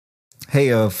Hey,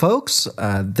 folks.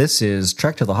 This is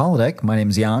Trek to the Holodeck. My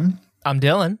name's Jan. I'm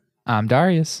Dylan. I'm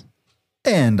Darius.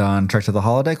 And on Trek to the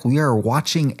Holodeck, we are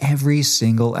watching every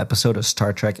single episode of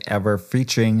Star Trek ever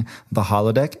featuring the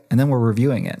holodeck, and then we're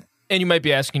reviewing it. And you might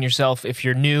be asking yourself, if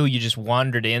you're new, you just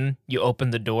wandered in, you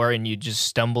opened the door, and you just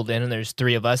stumbled in, and there's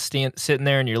three of us sitting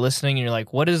there, and you're listening, and you're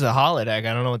like, what is a holodeck?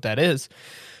 I don't know what that is.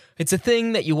 It's a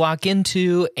thing that you walk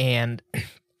into, and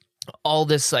all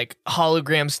this like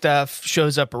hologram stuff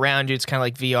shows up around you. It's kind of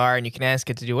like VR, and you can ask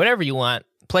it to do whatever you want,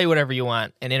 play whatever you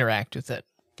want, and interact with it.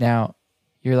 Now,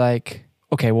 you're like,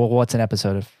 okay, well, what's an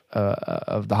episode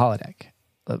of the holodeck?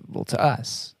 Well, to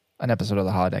us, an episode of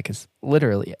the holodeck is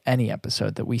literally any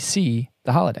episode that we see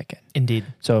the holodeck in. Indeed.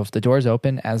 So if the doors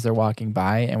open as they're walking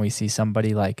by and we see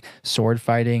somebody like sword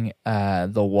fighting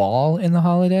the wall in the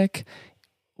holodeck,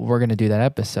 we're going to do that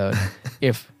episode.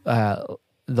 If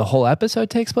the whole episode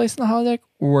takes place in the holodeck,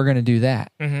 we're going to do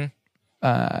that.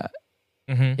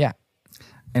 Yeah.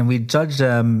 And we judge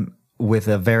them with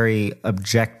a very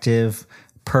objective,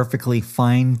 perfectly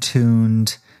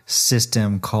fine-tuned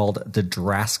system called the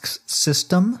DRASC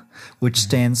system, which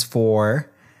stands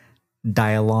for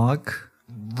dialogue,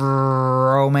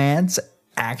 romance,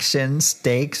 action,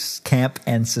 stakes, camp,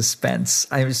 and suspense.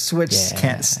 I switched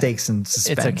stakes and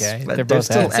suspense. It's okay. But They're both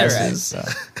still S's.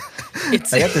 S's.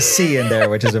 I got the C in there,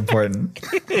 which is important.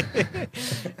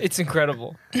 It's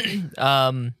incredible.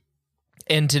 And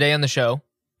today on the show,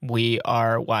 we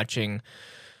are watching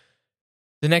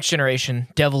The Next Generation,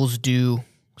 Devil's Due,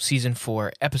 Season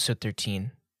 4, Episode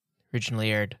 13. Originally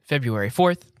aired February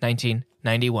 4th,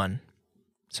 1991.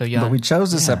 So, Jan, But we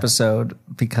chose this episode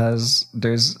because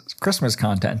there's Christmas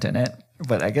content in it.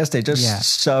 But I guess they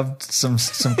just shoved some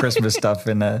Christmas stuff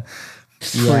in a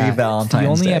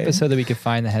pre-Valentine's Day. The only episode that we could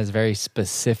find that has very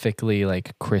specifically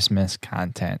like Christmas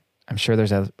content. I'm sure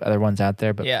there's other ones out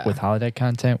there, but with holodeck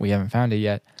content, we haven't found it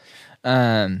yet.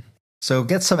 So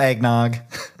get some eggnog.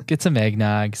 Get some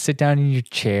eggnog. Sit down in your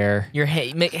chair.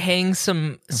 hang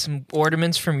some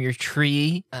ornaments from your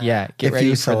tree. Get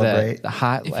ready for the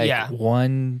hot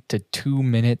 1 to 2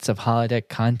 minutes of holodeck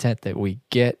content that we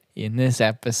get in this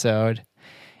episode,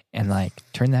 and like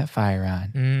turn that fire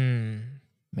on.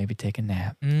 Maybe take a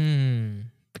nap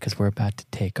because we're about to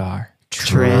take our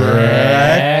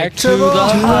trek to the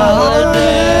holodeck.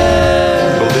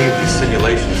 I believe these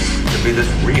simulations to be this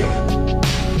real.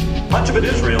 Much of it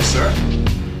is real, sir.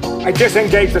 I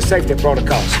disengage the safety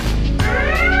protocols.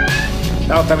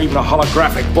 Not that even a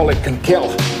holographic bullet can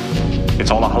kill.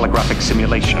 It's all a holographic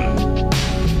simulation.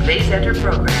 Please enter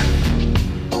program.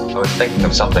 I was thinking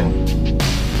of something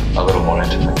a little more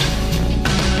intimate.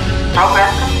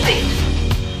 Program complete.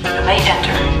 You may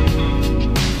enter.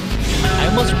 I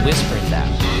almost whispered that.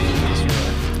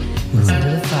 Listen to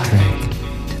the fire.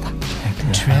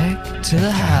 Trek to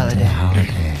the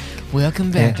holodeck.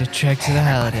 Welcome back to Trek to the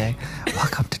Holodeck.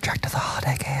 Welcome to Trek to the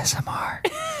Holodeck ASMR.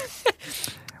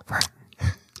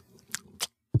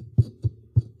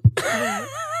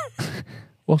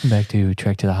 Welcome back to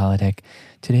Trek to the Holodeck.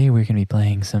 Today we're going to be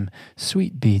playing some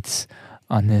sweet beats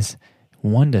on this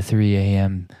 1 to 3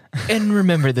 a.m. And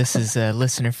remember, this is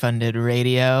listener-funded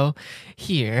radio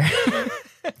here.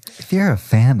 If you're a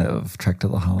fan of Trek to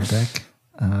the Holodeck,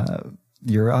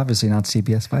 you're obviously not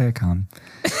CBS Viacom.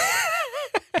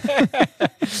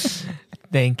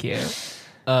 Thank you.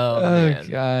 Oh, man.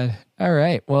 God. All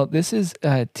right. Well, this is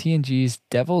TNG's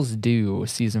Devil's Due,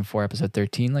 Season 4, Episode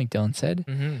 13, like Dylan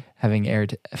said, having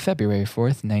aired February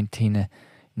 4th,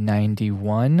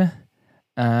 1991.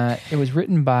 It was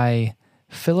written by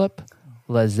Philip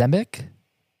Lazebnik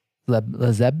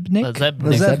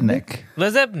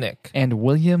and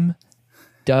William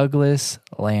Douglas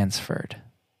Lansford.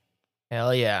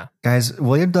 Hell yeah. Guys,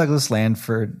 William Douglas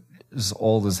Lansford is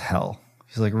old as hell.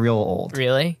 He's like real old.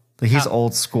 Really? Like he's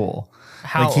old school.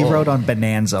 How like he old? wrote on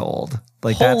Bonanza old.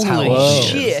 Like that's how Holy old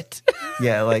shit.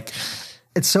 Yeah, like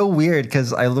it's so weird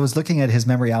because I was looking at his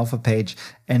Memory Alpha page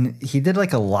and he did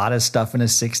like a lot of stuff in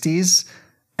his 60s.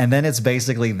 And then it's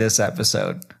basically this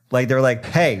episode. Like they're like,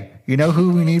 hey, you know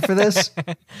who we need for this?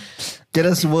 Get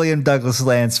us William Douglas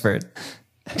Lansford.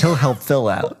 He'll help Phil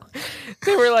out.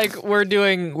 They were like, we're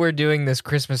doing this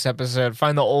Christmas episode.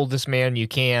 Find the oldest man you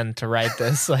can to write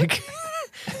this. Like,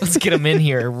 let's get him in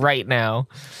here right now.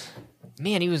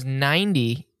 Man, he was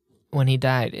 90 when he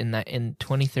died in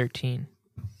 2013.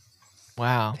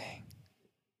 Wow. Dang.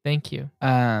 Thank you.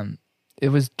 It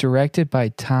was directed by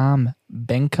Tom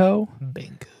Benko.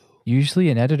 Usually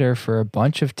an editor for a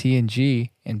bunch of TNG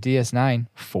and DS9,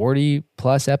 40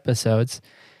 plus episodes.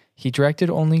 He directed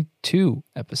only 2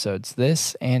 episodes,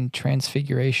 this and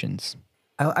Transfigurations.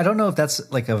 I don't know if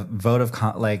that's like a vote of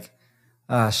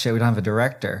shit, we don't have a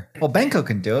director. Well, Benko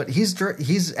can do it.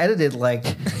 He's edited like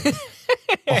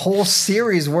a whole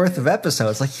series worth of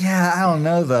episodes. Like, yeah, I don't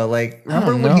know though. Like,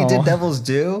 remember when he did Devil's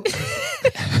Due?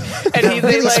 And he's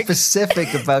really like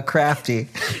specific about Crafty.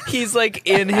 He's like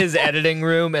in his editing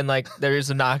room, and like there's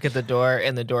a knock at the door,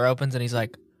 and the door opens, and he's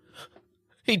like,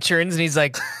 he turns and he's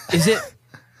like, "Is it?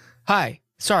 Hi,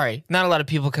 sorry, not a lot of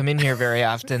people come in here very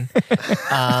often.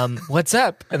 What's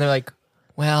up?" And they're like,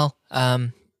 "Well,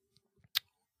 do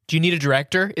you need a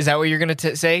director? Is that what you're gonna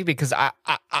say? Because I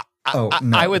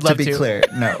would love to." To be clear,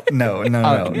 no.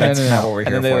 That's not what we're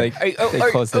here and for.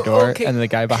 They close the door, okay. And the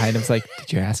guy behind him's like,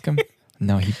 "Did you ask him?"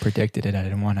 No, he predicted it. I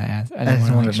didn't want to ask. I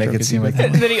didn't want to make it seem like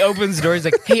that. And then he opens the door. He's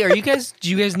like, "Hey, do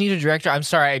you guys need a director? I'm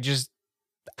sorry,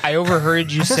 I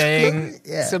overheard you saying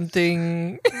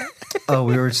something." Oh,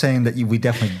 we were saying that we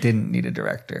definitely didn't need a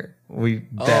director. We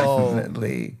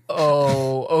definitely.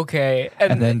 Oh, okay.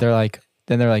 And then they're like,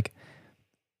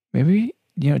 maybe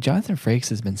Jonathan Frakes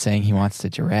has been saying he wants to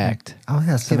direct. Oh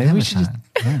yeah, so maybe we should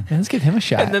let's give him a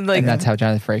shot. And then that's how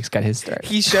Jonathan Frakes got his start.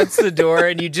 He shuts the door,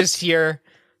 and you just hear,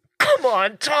 "Come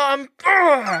on, Tom!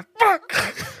 Fuck!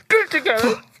 Get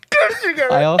together!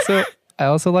 I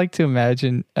also like to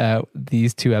imagine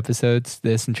these two episodes,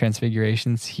 this and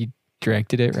Transfigurations. He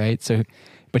directed it, right? So,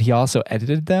 but he also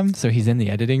edited them. So he's in the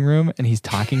editing room and he's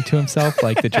talking to himself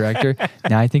like the director.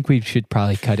 Now I think we should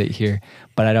probably cut it here,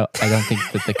 but I don't think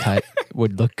that the cut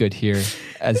would look good here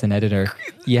as an editor.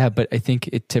 Yeah, but I think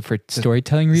for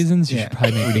storytelling reasons, you should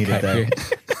probably make the cut here.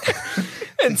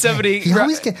 And somebody,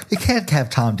 we can't have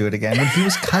Tom do it again. When he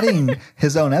was cutting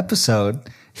his own episode,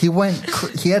 he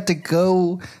had to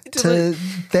go to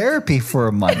therapy for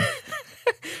a month.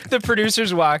 The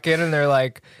producers walk in and they're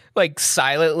like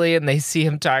silently, and they see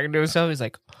him talking to himself. He's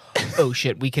like, "Oh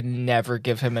shit, we can never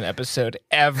give him an episode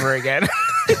ever again."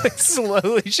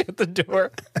 Slowly shut the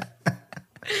door.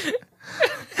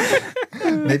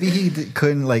 Maybe he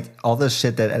couldn't, like, all the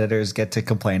shit that editors get to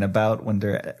complain about when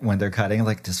they're cutting.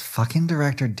 Like, this fucking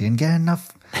director didn't get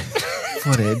enough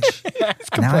footage. He's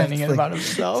complaining about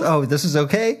himself. Oh, this is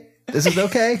okay. This is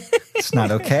okay. It's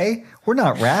not okay. We're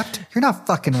not wrapped. You're not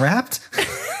fucking wrapped.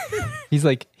 He's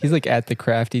like at the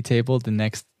Crafty table the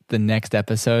next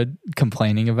episode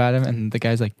complaining about him, and the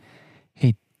guy's like,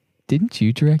 "Hey, didn't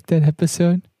you direct that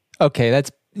episode?" Okay,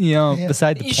 that's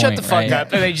beside the point. Shut the fuck right?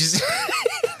 up, and they just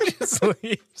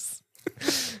leaves.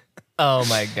 Oh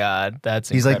my god, that's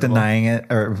he's incredible. like denying it,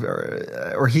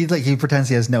 or he pretends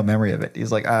he has no memory of it.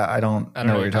 He's like, I don't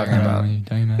know what you're talking about.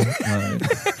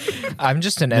 I'm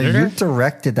just an editor. You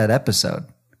directed that episode.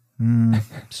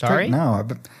 Sorry, no.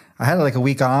 I had like a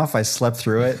week off. I slept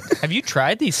through it. Have you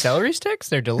tried these celery sticks?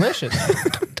 They're delicious.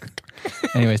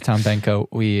 Anyways, Tom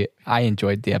Benko, I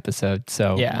enjoyed the episode,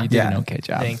 so you did an okay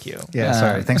job. Thank you. Yeah,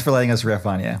 sorry. Thanks for letting us riff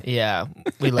on you. Yeah,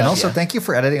 we love and also you. Thank you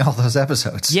for editing all those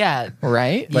episodes. Yeah,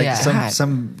 right. Like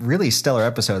some really stellar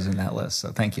episodes in that list.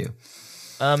 So thank you.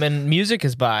 And music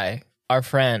is by our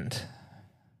friend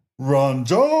Ron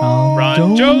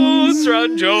Jones.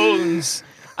 Ron Jones.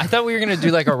 I thought we were gonna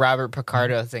do like a Robert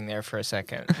Picardo thing there for a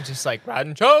second, just like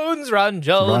Ron Jones. Ronnie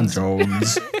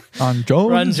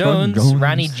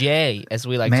J, as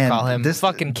we like to call him. This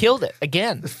fucking killed it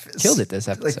again. Killed it this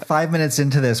episode. Like 5 minutes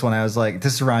into this, when I was like,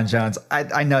 "This is Ron Jones."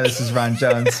 I know this is Ron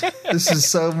Jones. This is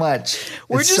so much.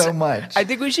 So much. I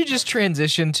think we should just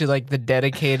transition to like the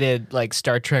dedicated like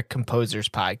Star Trek composers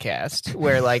podcast,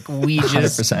 where like we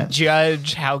just 100%.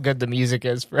 judge how good the music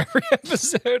is for every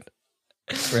episode.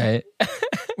 Right.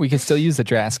 We can still use the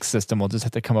Drask system. We'll just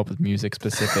have to come up with music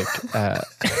specific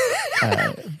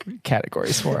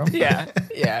categories for them.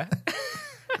 Yeah.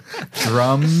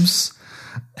 Drums,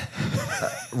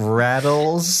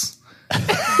 rattles,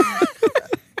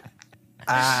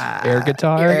 air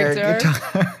guitar,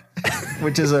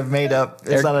 which is a made up.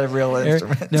 It's not a real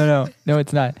instrument. No,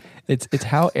 it's not. It's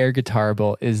how air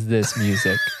guitarable is this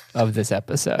music of this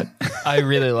episode. I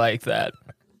really like that.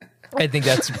 I think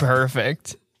that's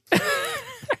perfect.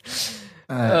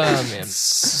 Oh man!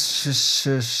 There's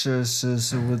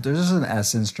an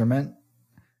S instrument.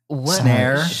 What?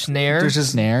 Snare. There's a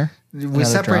snare. We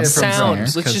separated from sound.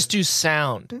 drums. Let's just do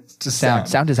sound. Just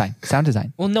sound design.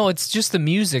 Well, no, it's just the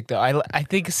music though. I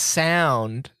think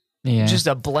sound. Yeah. Just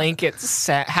a blanket.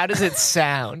 How does it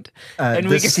sound? And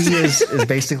the C is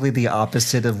basically the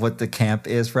opposite of what the camp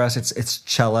is for us. It's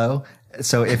cello.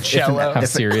 So if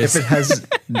it has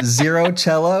 0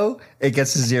 cello, it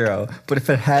gets a 0. But if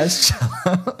it has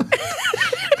cello,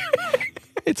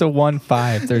 it's a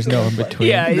 1-5. There's no in between.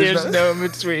 Yeah, there's no in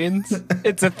between.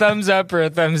 It's a thumbs up or a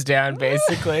thumbs down,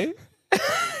 basically.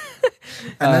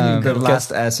 And then the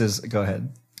last S is, go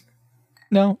ahead.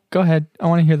 No, go ahead. I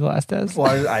want to hear the last Des.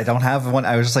 Well, I don't have one.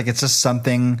 I was just like, it's just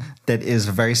something that is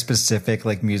very specific,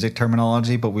 like music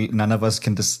terminology, but none of us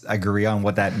can agree on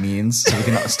what that means. So we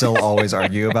can still always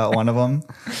argue about one of them.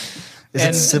 Is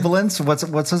it sibilance? What's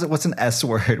an S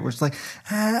word? We're just like,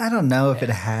 I don't know if it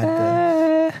had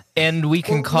the... And we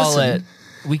can call this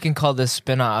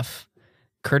spinoff,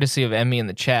 courtesy of Emmy in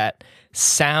the chat,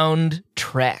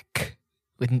 Soundtrack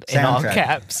in all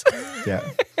caps. Yeah.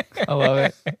 I love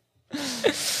it.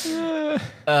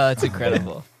 It's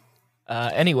incredible.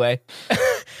 Anyway,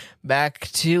 back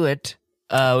to it.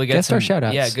 We got guest star shout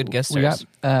outs. Yeah, good guest We stars.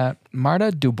 got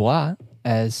Marta Dubois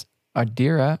as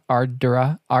Ardra.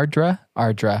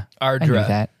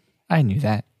 I knew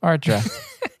that. Ardra.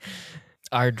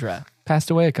 Ardra.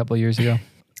 Passed away a couple years ago.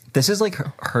 This is like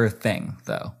her thing,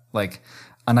 though. Like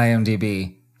on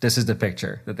IMDb, this is the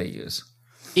picture that they use.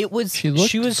 It was She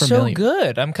was familiar. so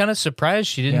good. I'm kind of surprised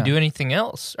she didn't do anything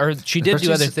else. Or she did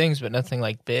do other things, but nothing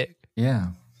like big. Yeah.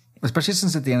 Especially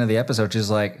since at the end of the episode, she's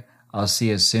like, I'll see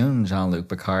you soon, Jean-Luc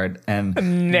Picard. And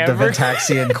Never. the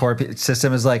Ventaxian corp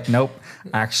system is like, nope,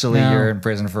 actually, you're in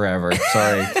prison forever.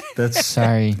 Sorry.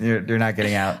 Sorry. You're not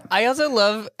getting out. I also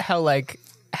love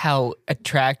how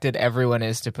attracted everyone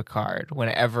is to Picard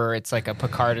whenever it's like a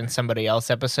Picard and somebody else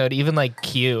episode. Even like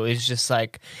Q is just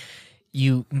like,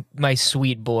 you, my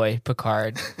sweet boy,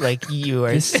 Picard. Like you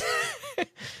are.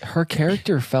 Her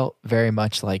character felt very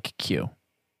much like Q.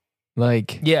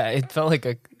 Like, Yeah, it felt like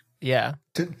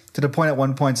To the point at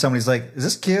one point, somebody's like, is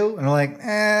this Q? And I'm like,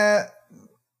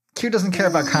 Q doesn't care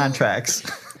about contracts.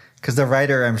 Because the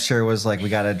writer, I'm sure, was like, we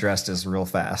got to address this real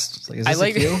fast. It's like, is this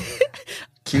a Q?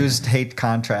 Q's hate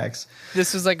contracts.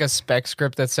 This was like a spec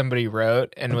script that somebody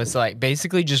wrote and was like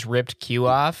basically just ripped Q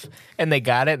off, and they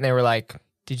got it and they were like,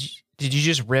 Did you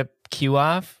just rip Q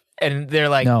off? And they're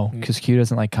like, no, because Q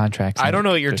doesn't like contracts. I don't know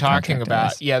what you're talking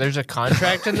about. This. Yeah, there's a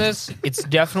contract in this. It's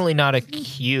definitely not a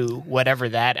Q, whatever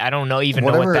that. I don't know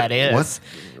what that is.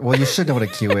 Well, you should know what a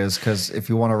Q is, because if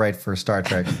you want to write for Star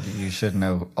Trek, you should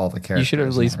know all the characters. You should have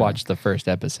at least watched the first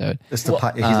episode. It's the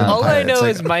he's in the All I pilot. know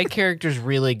It's is my character's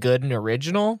really good and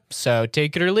original, so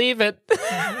take it or leave it.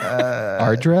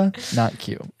 Ardra, not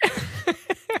Q.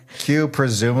 Q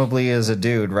presumably is a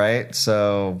dude, right?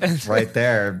 So right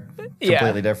there,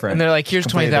 completely different. And they're like, here's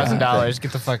Completely $20,000.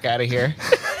 Get the fuck out of here.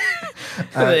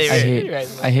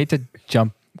 I hate to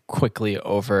jump quickly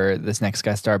over this next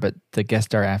guest star, but the guest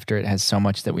star after it has so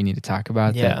much that we need to talk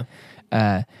about. Yeah.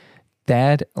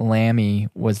 Thad Lammy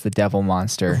was the devil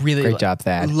monster. Really great job,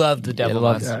 Thad. Love the devil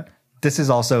monster. This is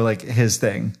also like his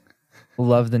thing.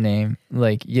 Love the name.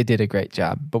 Like, you did a great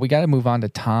job. But we got to move on to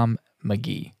Tom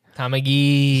McGee. Tom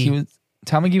McGee.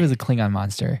 Tom McGee was a Klingon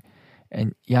monster.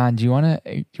 And Jan, do you want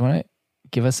to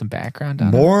give us some background on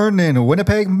him? Born in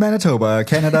Winnipeg, Manitoba,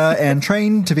 Canada, and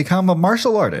trained to become a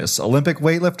martial artist, Olympic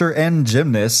weightlifter, and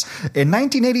gymnast. In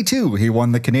 1982, he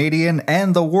won the Canadian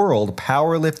and the World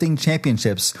Powerlifting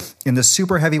Championships in the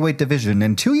super heavyweight division,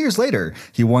 and 2 years later,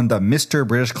 he won the Mr.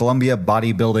 British Columbia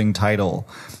bodybuilding title.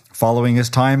 Following his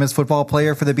time as football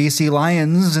player for the BC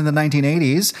Lions in the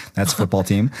 1980s, that's a football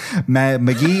team,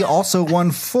 McGee also won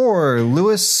 4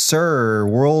 Louis Cyr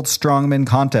World Strongman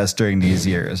contests during these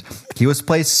years. He was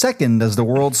placed second as the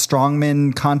World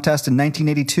Strongman contest in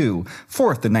 1982,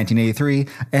 4th in 1983,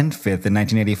 and 5th in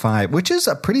 1985, which is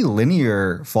a pretty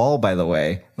linear fall, by the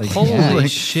way. Like, Holy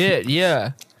shit,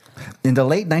 yeah. In the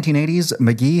late 1980s,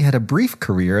 McGee had a brief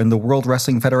career in the World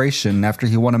Wrestling Federation after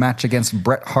he won a match against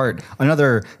Bret Hart,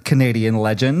 another Canadian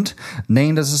legend,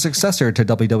 named as a successor to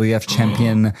WWF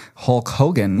champion Hulk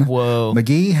Hogan. Whoa.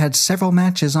 McGee had several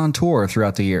matches on tour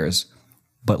throughout the years,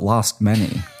 but lost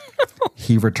many.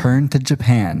 He returned to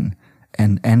Japan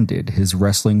and ended his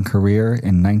wrestling career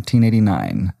in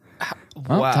 1989.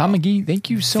 Well, Wow. Tom McGee, thank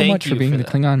you so much for being the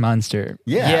Klingon monster.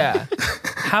 Yeah.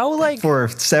 How For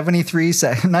 73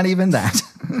 seconds, not even that.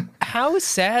 how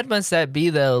sad must that be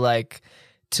though? Like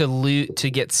to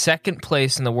get second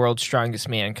place in the World's Strongest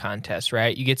Man contest,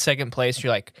 right? You get second place,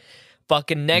 you're like,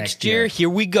 fucking next year, here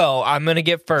we go. I'm gonna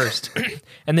get first,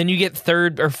 and then you get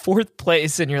third or fourth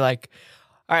place, and you're like,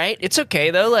 all right, it's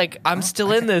okay though. Like I'm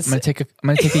still in this. I'm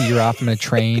gonna take a year off. I'm gonna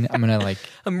train. I'm gonna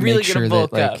I'm really make gonna sure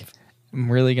bulk that, up.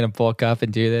 I'm really gonna bulk up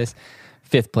and do this.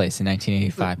 5th place in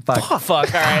 1985. Oh,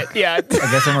 fuck. All right. Yeah. I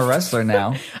guess I'm a wrestler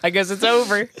now. I guess it's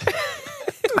over.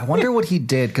 I wonder what he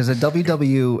did, because the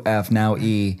WWF, now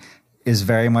E, is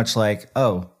very much like,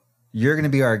 oh, you're going to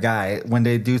be our guy. When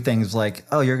they do things like,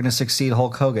 oh, you're going to succeed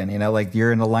Hulk Hogan, you know, like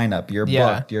you're in the lineup, you're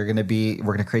booked, we're going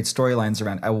to create storylines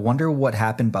around. I wonder what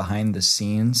happened behind the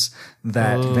scenes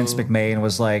that Vince McMahon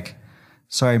was like,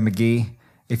 sorry, McGee,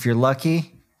 if you're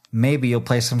lucky, maybe you'll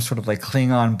play some sort of like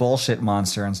Klingon bullshit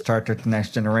monster on Star Trek: The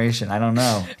Next Generation. I don't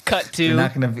know. Cut to You're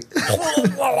not going to be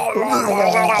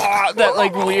that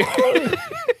like weird.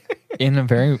 In a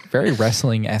very, very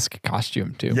wrestling-esque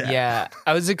costume, too. Yeah.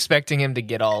 I was expecting him to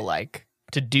get all like,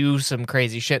 to do some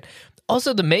crazy shit.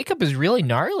 Also, the makeup is really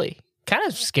gnarly. Kind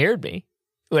of scared me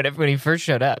when he first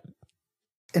showed up.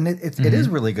 And it is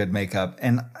really good makeup.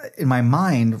 And in my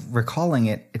mind, recalling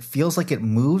it, it feels like it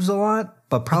moves a lot,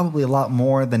 but probably a lot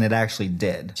more than it actually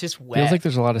did. It's just wet. Feels like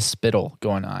there's a lot of spittle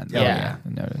going on. Yeah. I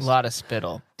noticed. A lot of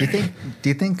spittle. Do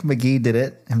you think McGee did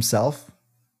it himself?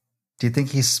 Do you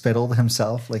think he spittled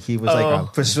himself? Like he was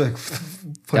push.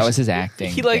 That was his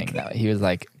acting He, like- thing. He was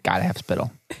like, gotta have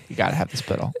spittle. You gotta have the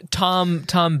spittle. Tom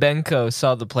Benko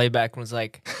saw the playback and was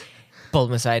like, pulled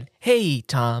him aside. Hey,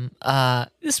 Tom,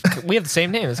 we have the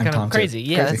same name. It's kind of Tom, too. crazy.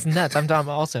 Yeah, Crazy. that's nuts. I'm Tom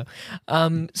also.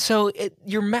 So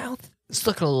your mouth is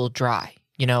looking a little dry,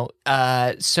 you know?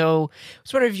 So I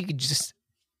was wondering if you could just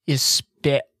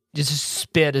spit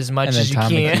as much And then as you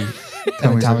Tom can.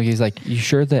 Tom McGee's like, you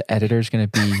sure the editor's going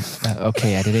to be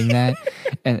okay editing that?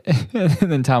 And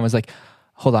then Tom was like,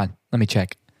 hold on, let me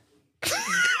check.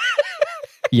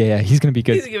 Yeah, he's going to be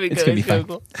good. He's gonna be It's good. going to be fine.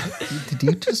 Cool. Did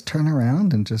you just turn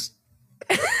around and just?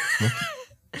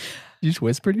 You just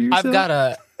whisper to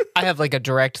yourself? I have like a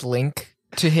direct link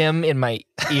to him in my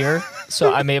ear,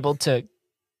 so I'm able to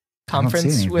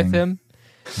conference with him.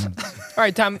 All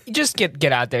right, Tom, just get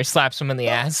out there, slap him in the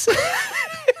ass.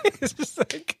 It's just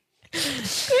like,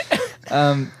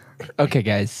 Okay,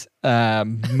 guys.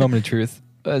 Moment of truth.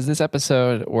 Is this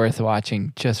episode worth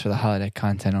watching just for the holodeck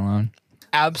content alone?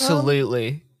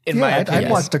 absolutely. In my I'd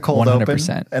opinion, watch the cold 100%.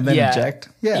 open and then inject.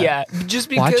 yeah, just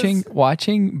because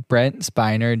Watching Brent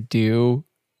Spiner do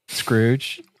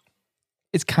Scrooge,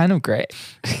 it's kind of great.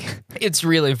 it's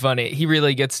really funny. He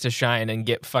really gets to shine and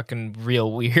get fucking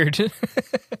real weird.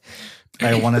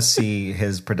 I want to see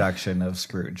his production of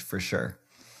Scrooge for sure.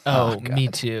 Oh, me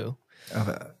too. Of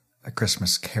a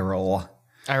Christmas Carol.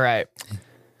 All right.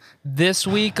 This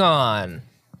week on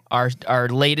our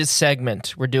latest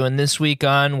segment, we're doing This Week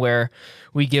On, where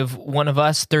we give one of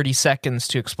us 30 seconds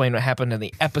to explain what happened in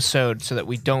the episode so that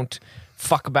we don't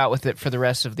fuck about with it for the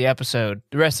rest of the episode,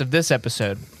 the rest of this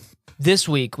episode. This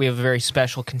week, we have a very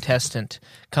special contestant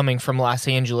coming from Los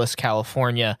Angeles,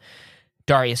 California.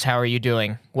 Darius, how are you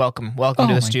doing? Welcome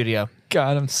to the studio.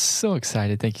 God, I'm so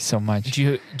excited. Thank you so much.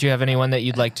 Do you have anyone that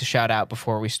you'd like to shout out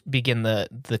before we begin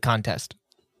the contest?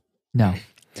 No.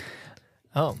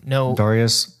 Oh, no.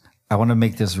 Darius, I want to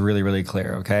make this really, really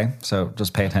clear, okay? So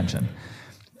just pay attention.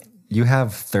 You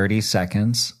have 30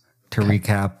 seconds to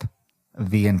recap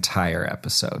the entire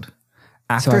episode.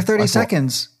 After 30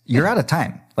 seconds, you're out of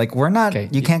time. Like, we're not,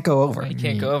 you can't go over. You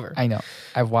can't go over. I know.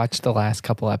 I've watched the last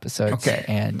couple episodes. Okay.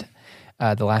 And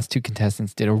the last two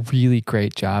contestants did a really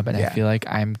great job, and I feel like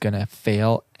I'm going to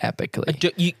fail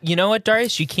epically. You know what,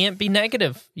 Darius? You can't be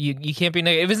negative. You can't be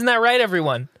negative. Isn't that right,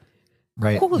 everyone?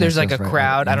 Right. Ooh, there's Yes, like a that's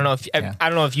crowd. right. I don't know if I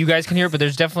don't know if you guys can hear it, but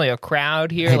there's definitely a crowd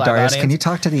here. Hey, live Darius, audience. can you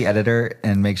talk to the editor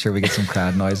and make sure we get some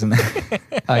crowd noise in there?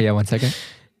 Yeah, 1 second.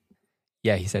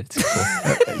 Yeah, he said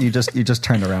it's cool. You just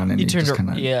turned around and you just kind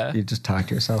of you just talked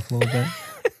to yourself a little bit.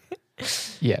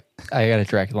 Yeah, I got a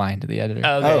direct line to the editor.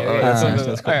 Okay.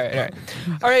 that's cool.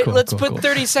 All right. Cool, Let's cool, put cool.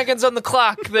 30 seconds on the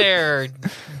clock there,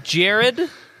 Jared.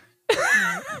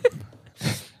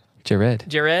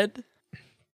 Jared.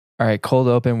 All right, cold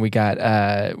open. We got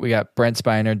Brent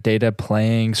Spiner, Data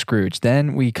playing Scrooge.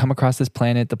 Then we come across this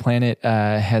planet. The planet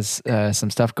has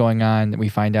some stuff going on. We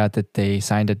find out that they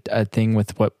signed a thing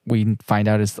with what we find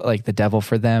out is like the devil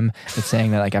for them. It's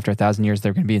saying that like after 1,000 years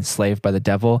they're going to be enslaved by the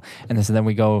devil. And so then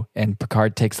we go and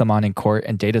Picard takes them on in court,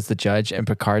 and Data's the judge, and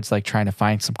Picard's like trying to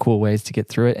find some cool ways to get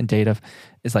through it, and Data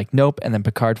is like, nope. And then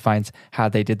Picard finds how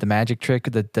they did the magic trick,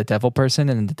 the devil person,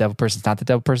 and the devil person's not the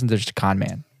devil person. They're just a con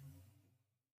man.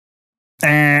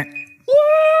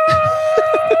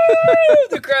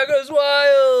 The crowd goes wild.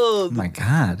 Oh my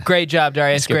God. Great job,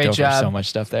 Darius. Skipped Great over job. so much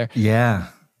stuff there. Yeah.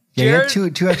 Yeah, you Jared?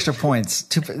 have two extra points.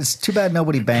 It's too bad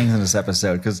nobody bangs in this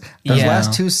episode because those Yeah.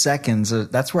 last 2 seconds,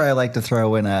 that's where I like to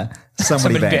throw in a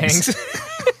somebody bangs.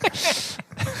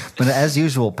 But as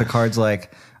usual, Picard's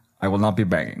like, I will not be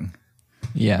banging.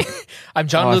 Yeah. I'm I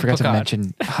Jean-Luc forgot Picard. to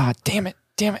mention. Damn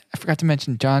it! I forgot to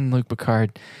mention. Jean-Luc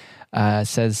Picard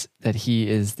says that he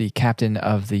is the captain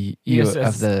of the Yes,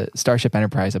 of the Starship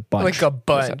Enterprise. A bunch, Like a this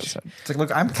bunch. episode. It's like,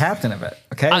 look, I'm captain of it.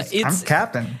 Okay, I'm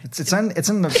captain. It's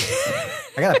in the.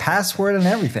 I got a password and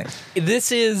everything.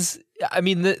 This is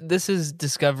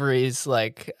Discovery's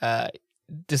like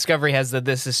Discovery has the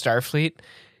This Is Starfleet.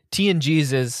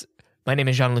 TNG's is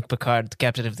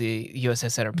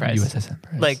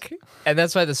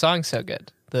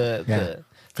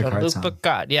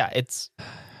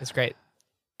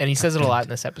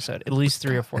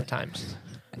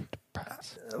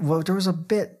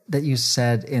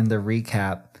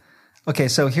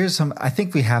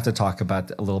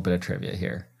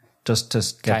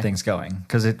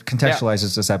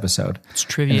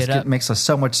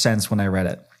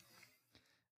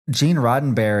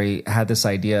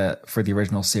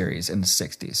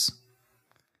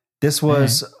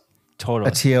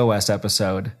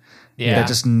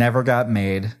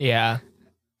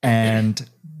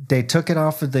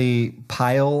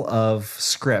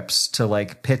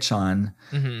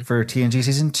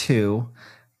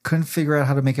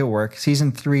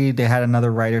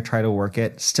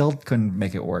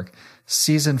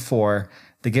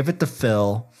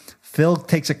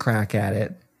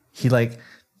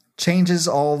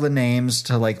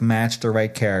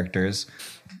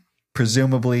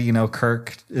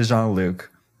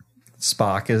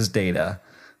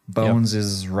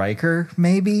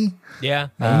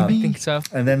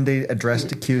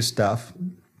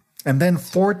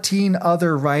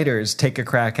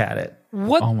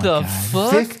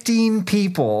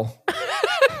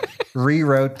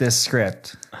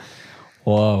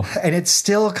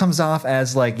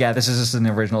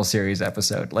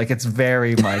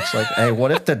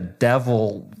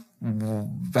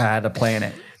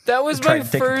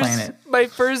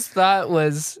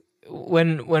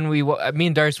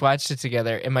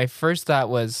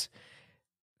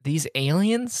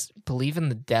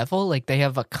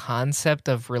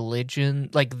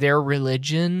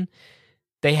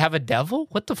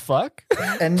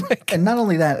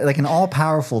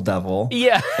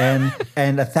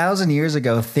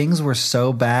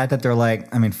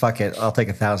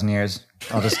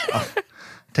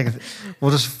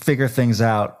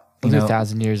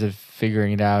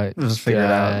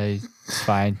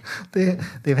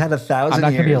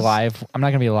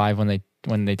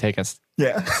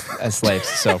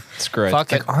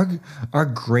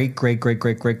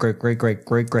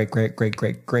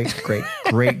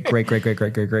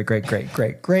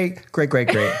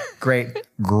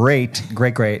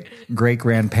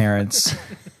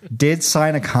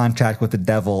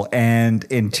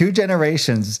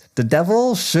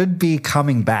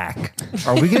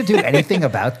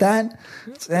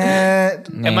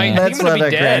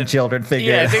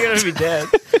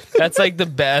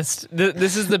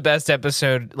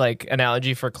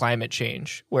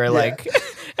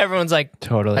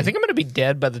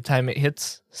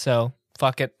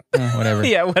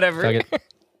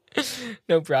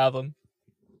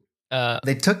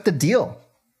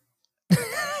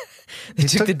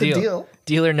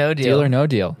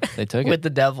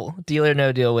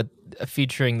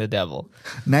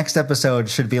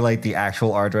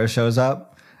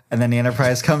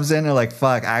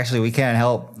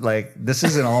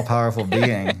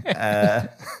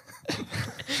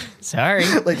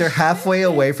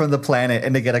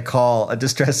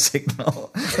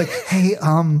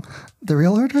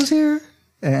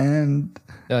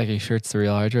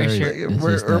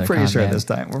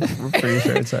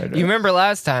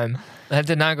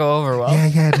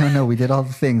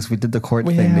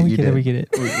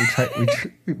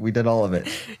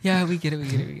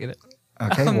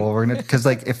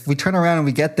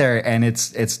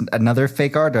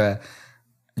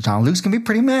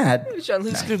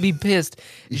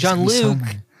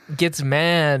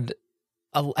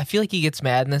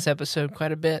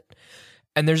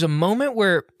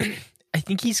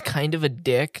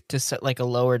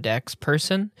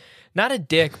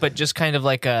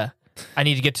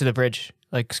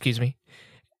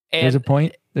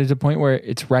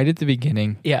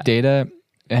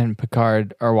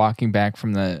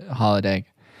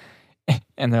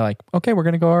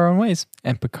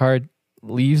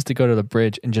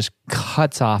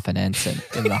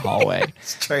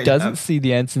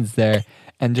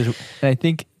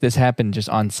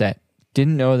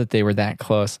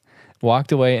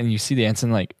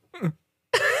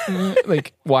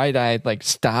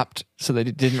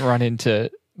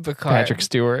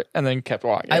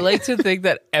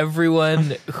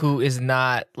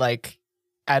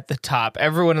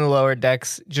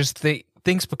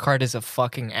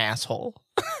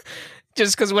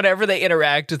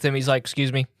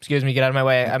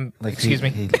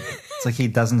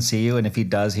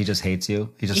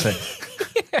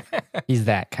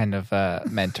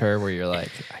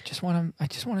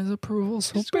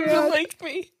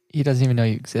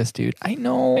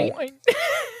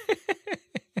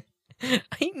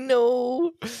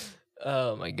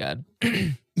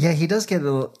Yeah, he does get a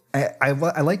little. I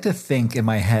like to think in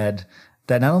my head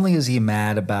that not only is he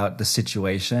mad about the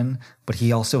situation, but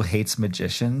he also hates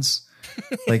magicians.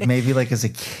 Like maybe like as a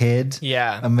kid,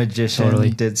 a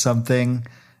magician did something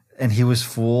and he was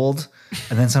fooled.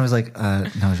 And then someone's like,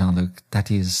 no, Jean-Luc, that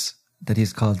is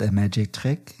called a magic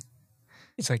trick.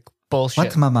 It's like, bullshit.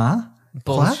 What, mama?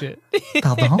 Bullshit. What?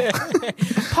 Pardon?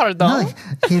 Pardon? No,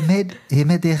 he made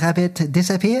the rabbit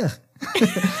disappear.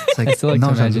 It's like, I still like no,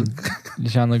 to imagine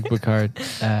Jean-Luc Picard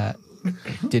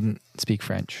didn't speak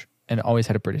French and always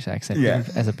had a British accent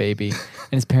as a baby.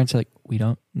 And his parents are like, we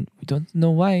don't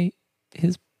know why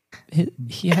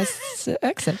he has an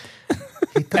accent.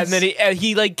 And then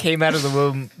he like came out of the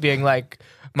womb being like,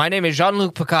 my name is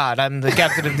Jean-Luc Picard. I'm the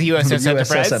captain of the USS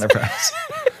Enterprise.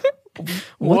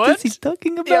 What is he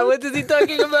talking about? Yeah, what is he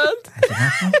talking about?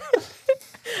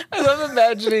 I love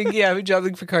imagining,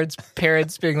 Jean-Luc Picard's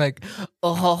parents being like,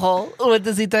 oh, what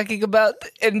is he talking about?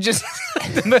 And just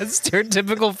the most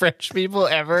stereotypical French people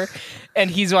ever. And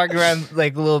he's walking around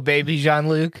like little baby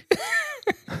Jean-Luc.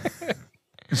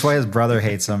 That's why his brother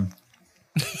hates him.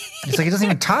 He's like, he doesn't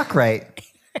even talk right.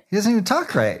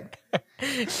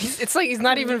 It's like he's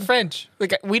not even French.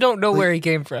 Like, we don't know where he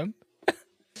came from.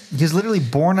 He's literally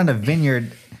born on a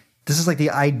vineyard. This is like the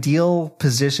ideal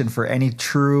position for any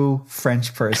true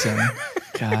French person.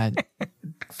 God.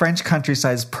 French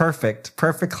countryside is perfect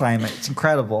climate. It's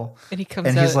incredible. And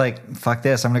he's like, fuck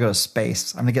this. I'm going to go to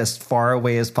space. I'm going to get as far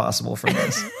away as possible from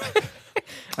this.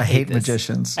 I hate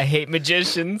magicians. I hate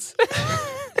magicians.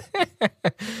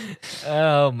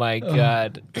 Oh my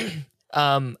God.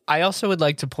 I also would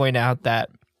like to point out that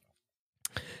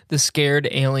the scared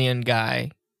alien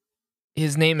guy,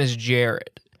 his name is Jared.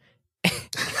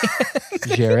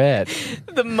 Jared.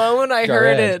 The moment I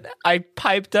heard it, I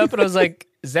piped up and I was like,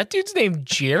 is that dude's name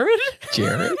Jared?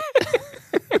 Jared?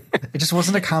 It just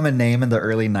wasn't a common name in the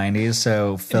early 90s,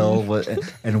 so Phil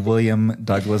and William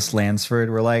Douglas Lansford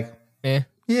were like, yeah,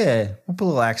 we'll put a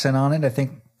little accent on it. I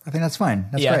think that's fine.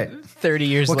 That's great. 30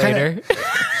 years later.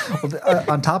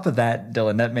 On top of that,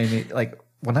 Dylan, that made me, like,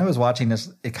 when I was watching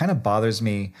this, it kind of bothers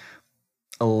me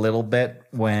a little bit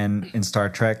when in Star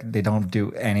Trek they don't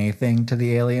do anything to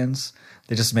the aliens.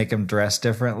 They just make them dress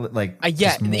different. Like,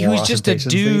 he was just a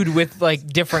dude with like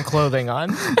different clothing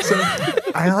on. So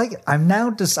I've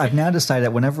now decided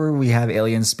that whenever we have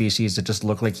alien species that just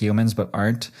look like humans but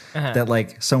aren't, that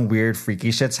like some weird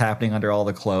freaky shit's happening under all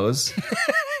the clothes.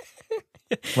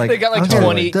 Like, they got like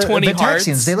 20 the hearts.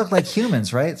 Taxians, they look like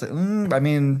humans, right? It's like, I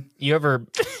mean, you ever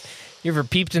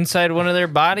peeped inside one of their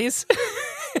bodies?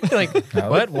 Like, no,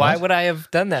 what? Why would I have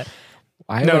done that?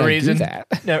 Why no would reason. I do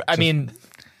that? No, I mean,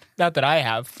 not that I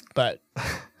have, but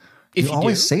if you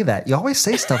always say that. You always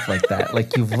say stuff like that.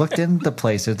 Like you've looked into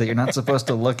places that you're not supposed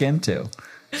to look into.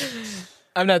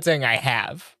 I'm not saying I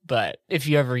have, but if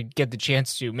you ever get the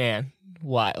chance to, man,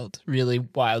 really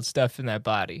wild stuff in that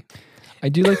body. I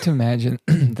do like to imagine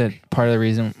that part of the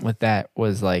reason with that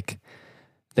was like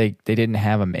they didn't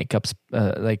have a makeup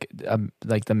like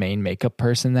the main makeup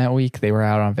person that week. They were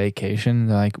out on vacation.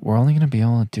 They're like, we're only going to be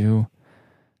able to do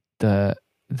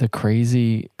the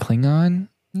crazy Klingon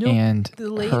and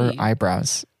her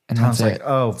eyebrows. And Tom's like,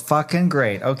 oh, fucking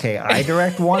great. Okay, I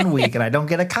direct 1 week and I don't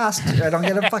get a costume. I don't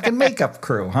get a fucking makeup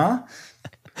crew, huh?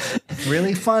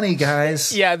 Really funny,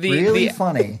 guys. Yeah, really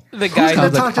funny. The guy who's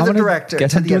gonna talk to the director.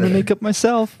 Guess I'm doing the makeup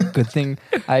myself. Good thing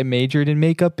I majored in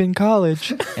makeup in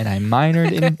college and I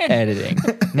minored in editing.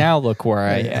 Now look where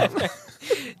I am.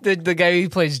 The guy who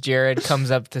plays Jared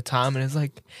comes up to Tom and is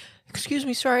like, "Excuse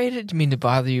me, sorry, I didn't mean to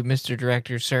bother you, Mr.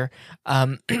 Director, sir.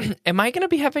 Am I going to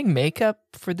be having makeup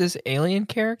for this alien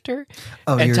character?"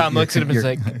 Oh, and Tom looks at him and is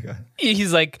like,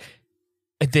 he's like,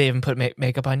 "They haven't put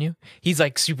makeup on you?" He's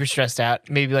like super stressed out,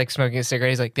 maybe like smoking a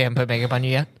cigarette. He's like, "They haven't put makeup on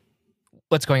you yet?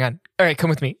 What's going on? All right, come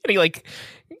with me." And he like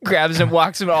grabs him,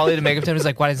 walks him all the way to makeup time. He's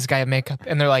like, "Why does this guy have makeup?"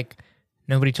 And they're like,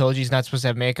 "Nobody told you he's not supposed to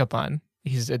have makeup on.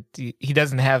 He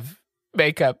doesn't have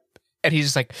makeup." And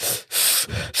he's just like,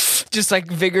 just like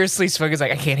vigorously smoking. He's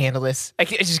like, "I can't handle this. I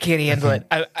just can't handle it.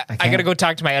 I gotta go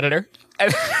talk to my editor."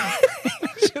 And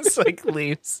just like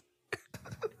leaves.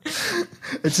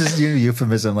 It's just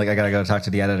euphemism. Like, I gotta go talk to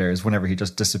the editors whenever he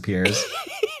just disappears.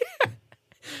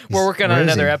 We're working on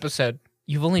another episode.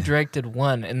 You've only directed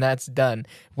one, and that's done.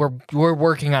 We're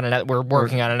working on another. We're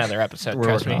working on another episode. We're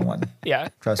trust working me. on one. Yeah,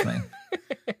 trust me.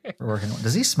 We're working on one.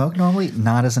 Does he smoke normally?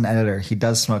 Not as an editor. He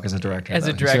does smoke as a director. As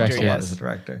a director, yes. As a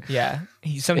director. Yeah.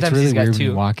 Sometimes it's really he's got weird two.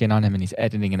 when you walk in on him and he's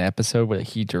editing an episode where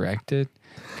he directed.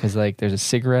 Because like there's a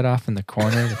cigarette off in the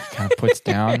corner that he kind of puts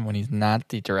down when he's not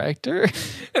the director.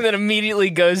 And then immediately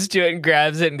goes to it and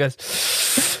grabs it and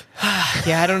goes,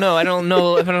 Yeah, I don't know. I don't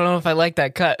know if I like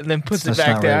that cut, and then puts it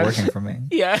back down. It's not really working for me.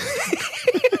 Yeah.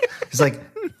 He's like,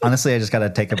 honestly, I just got to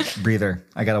take a breather.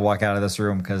 I got to walk out of this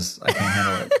room because I can't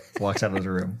handle it. Walks out of the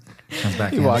room. Comes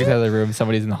back. He walks out of the room.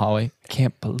 Somebody's in the hallway.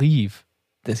 Can't believe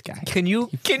this guy. Can you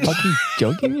fucking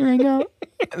joking me right now?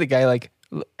 The guy like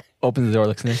opens the door,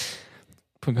 looks in there,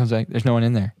 comes back. There's no one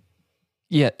in there.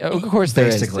 Yeah, of course there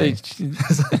is.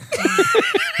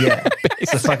 Yeah,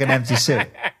 it's a fucking empty suit.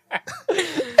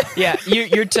 Yeah,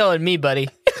 you're telling me, buddy.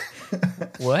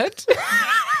 What?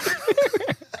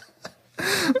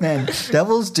 Man,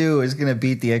 Devil's Due is gonna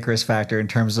beat the Icarus Factor in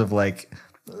terms of like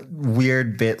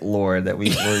weird bit lore that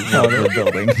we're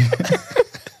building.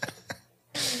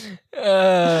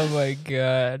 Oh my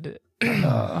god.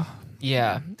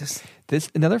 Yeah. This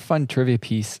another fun trivia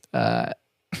piece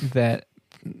that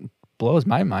blows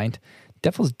my mind.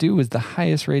 Devil's Due is the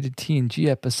highest rated TNG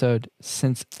episode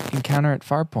since Encounter at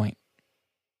Farpoint.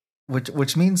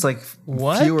 Which means like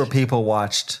fewer people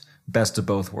watched Best of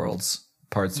Both Worlds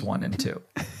parts 1 and 2,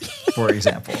 for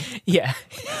example. Yeah.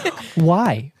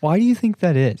 Why? Why do you think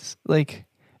that is? Like,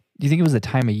 do you think it was the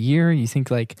time of year? You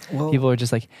think like people are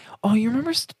just like, oh, you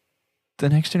remember The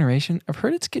Next Generation? I've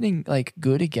heard it's getting like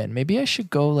good again. Maybe I should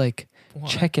go like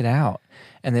check it out.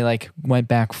 And they like went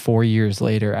back 4 years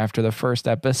later after the first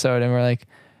episode, and we're like, it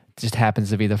just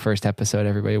happens to be the first episode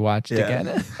everybody watched again.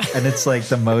 And it's like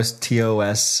the most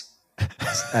TOS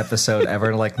episode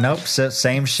ever. Like, nope,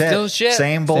 same shit. Still shit.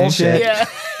 Same bullshit. Yeah.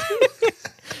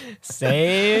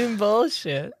 Same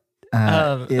bullshit.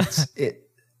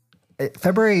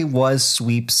 February was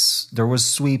sweeps. There was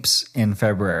sweeps in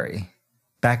February.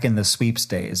 Back in the sweeps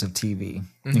days of TV.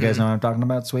 You guys know what I'm talking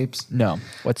about, sweeps? No.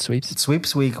 What's sweeps?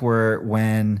 Sweeps week were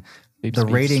when the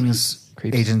ratings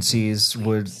agencies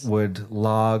would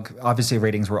log. Obviously,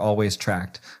 ratings were always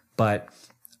tracked, but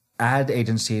ad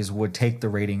agencies would take the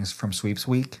ratings from sweeps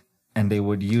week and they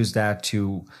would use that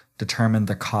to determine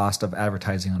the cost of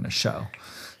advertising on a show.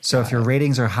 So if your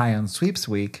ratings are high on sweeps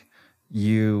week,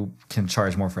 you can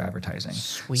charge more for advertising.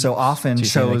 So often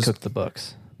shows cook the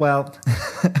books. Well,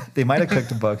 they might have cooked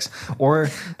the books,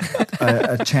 or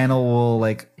a channel will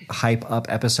like hype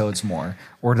up episodes more,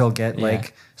 or they'll get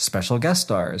like special guest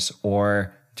stars,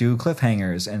 or do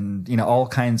cliffhangers, and all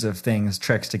kinds of things,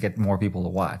 tricks to get more people to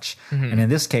watch. And in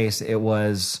this case, it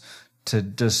was to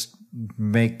just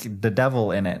make the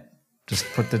devil in it.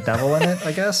 Just put the devil in it,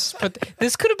 I guess. But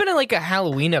this could have been like a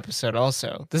Halloween episode.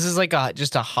 Also, this is like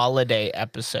just a holiday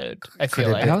episode. I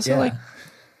feel like.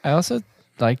 I also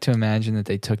like to imagine that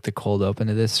they took the cold open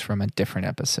to this from a different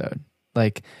episode.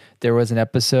 Like there was an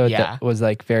episode that was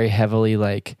like very heavily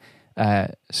like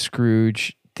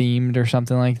Scrooge themed or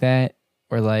something like that,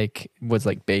 or like was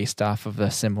like based off of a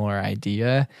similar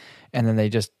idea, and then they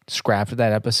just scrapped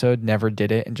that episode, never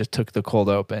did it, and just took the cold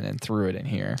open and threw it in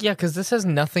here. Yeah, because this has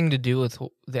nothing to do with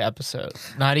the episode,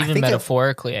 not even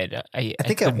metaphorically. I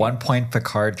think at one point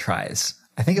Picard tries.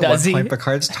 I think at one point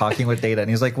Picard's talking with Data and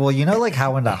he's like, well, like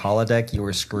how in the holodeck you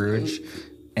were Scrooge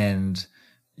and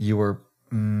you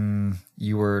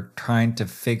were trying to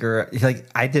figure, like,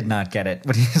 I did not get it.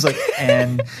 But he's like,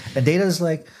 and Data's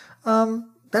like,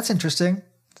 that's interesting.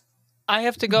 I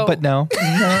have to go. But no,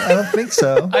 I don't think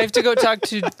so. I have to go talk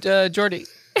to Geordi.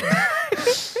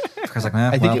 Picard's like,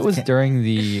 I think it was during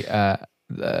the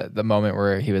moment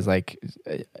where he was like,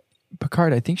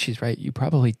 Picard, I think she's right. You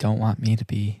probably don't want me to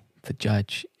be the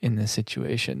judge in this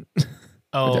situation.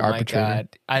 Oh my God.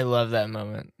 I love that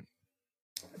moment.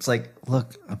 It's like,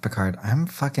 look, Picard, I'm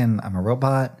a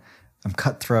robot. I'm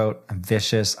cutthroat. I'm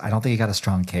vicious. I don't think you got a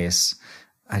strong case.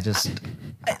 I'm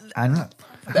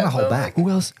gonna hold back.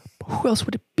 Who else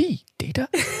would it be, Data?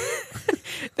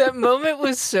 That moment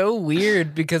was so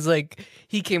weird because like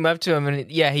he came up to him and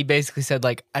he basically said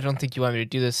like, I don't think you want me to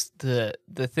do this. The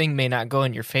thing may not go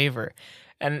in your favor.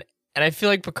 And I feel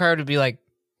like Picard would be like,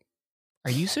 are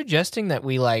you suggesting that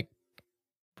we like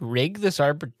rig this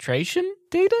arbitration,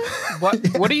 Data?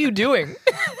 What are you doing?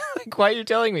 Like, why are you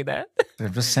telling me that?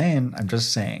 I'm just saying.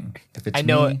 If it's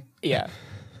me. Yeah.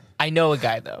 I know a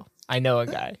guy though.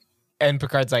 And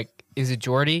Picard's like, is it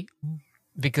Geordi?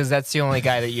 Because that's the only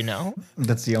guy that you know.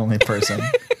 That's the only person.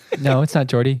 No, it's not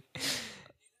Geordi.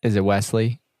 Is it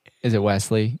Wesley?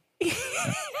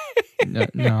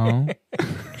 No.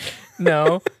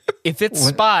 No. If it's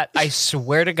Spot, I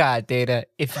swear to God, Data,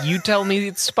 if you tell me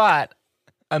it's Spot,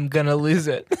 I'm going to lose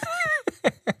it.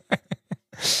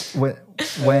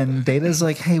 When Data's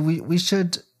like, hey, we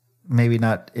should maybe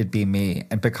not it be me.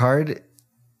 And Picard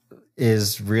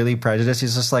is really prejudiced.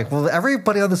 He's just like, well,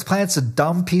 everybody on this planet's a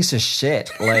dumb piece of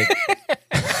shit. Like,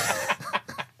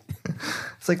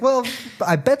 it's like, well,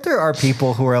 I bet there are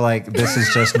people who are like, this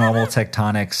is just normal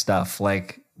tectonic stuff.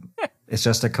 Like, it's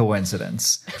just a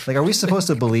coincidence. Like, are we supposed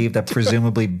to believe that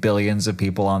presumably billions of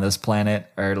people on this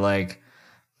planet are like,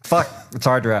 fuck, it's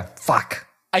Ardra. Fuck.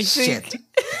 I think.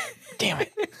 Damn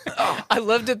it. Oh, I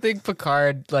love to think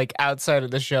Picard, like, outside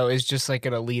of the show, is just like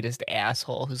an elitist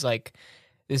asshole who's like,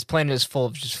 this planet is full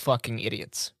of just fucking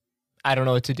idiots. I don't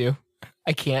know what to do.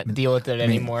 I can't deal with it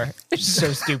anymore. It's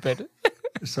so stupid.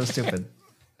 They're so stupid.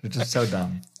 They're just so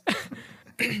dumb.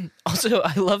 Also,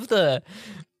 I love the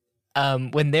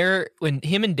when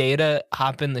him and Data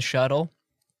hop in the shuttle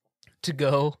to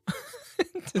go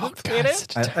to the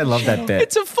planet. I love that bit.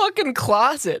 It's a fucking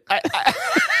closet.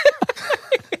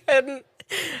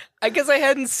 I guess I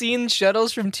hadn't seen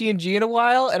shuttles from TNG in a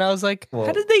while, and I was like,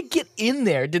 how did they get in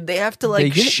there? Did they have to like they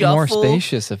get shuffle? More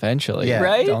spacious eventually, yeah,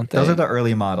 right? Don't they? Those are the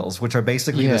early models, which are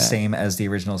basically the same as the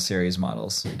original series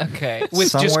models. Okay, with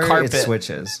somewhere just carpet. it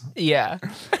switches. Yeah.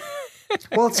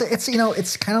 Well, it's you know,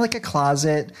 it's kind of like a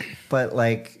closet, but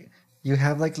like you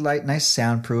have like nice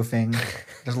soundproofing.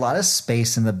 There's a lot of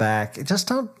space in the back. It just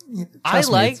don't. I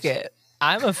like it.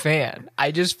 I'm a fan.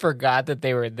 I just forgot that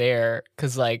they were there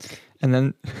because like. And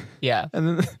then, yeah. And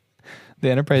then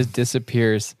the Enterprise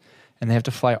disappears and they have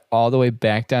to fly all the way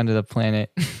back down to the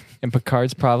planet. And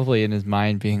Picard's probably in his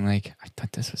mind being like, I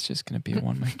thought this was just going to be a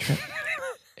one-way trip.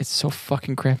 It's so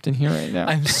fucking cramped in here right now.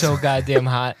 I'm so goddamn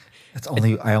hot.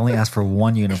 I only asked for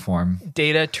one uniform.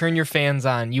 Data, turn your fans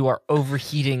on. You are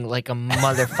overheating like a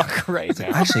motherfucker right now.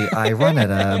 Actually, I run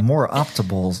at a more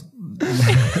optimal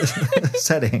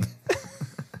setting.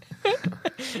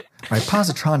 My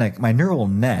positronic, my neural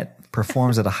net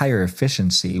performs at a higher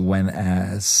efficiency when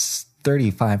at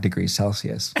 35 degrees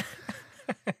Celsius.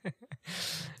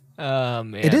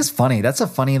 Man. It is funny. That's a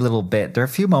funny little bit. There are a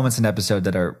few moments in the episode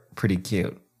that are pretty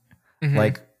cute. Mm-hmm.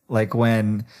 Like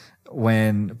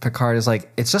when Picard is like,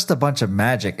 it's just a bunch of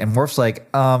magic. And Worf's like,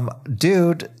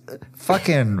 dude,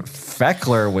 fucking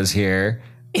Feckler was here,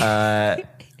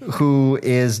 who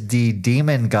is the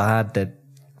demon god that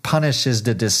punishes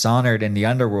the dishonored in the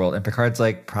underworld. And Picard's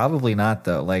like, probably not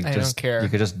though. Like, I don't care. You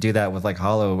could just do that with like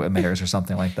holo emitters or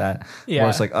something like that. Yeah. Or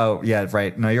it's like, oh yeah,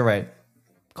 right. No, you're right.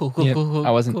 Cool.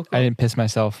 I didn't piss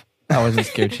myself. I wasn't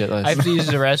scared shitless. I have to use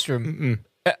the restroom.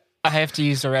 I have to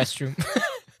use the restroom.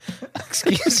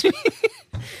 Excuse me.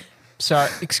 Sorry.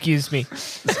 Excuse me.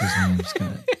 I'm just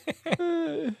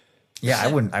gonna... Yeah, I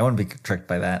wouldn't be tricked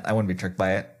by that. I wouldn't be tricked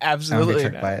by it. Absolutely I wouldn't be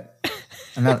tricked by it.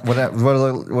 I'm not. What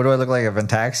do I look like? A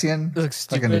Ventaxian? Look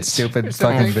stupid. Fucking stupid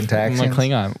fucking Ventaxian. I'm like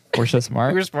Klingon. We're so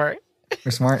smart. We're smart.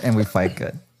 We're smart and we fight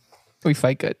good. We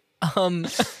fight good.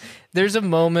 There's a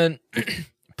moment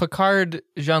Picard,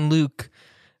 Jean-Luc,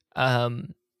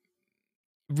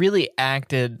 really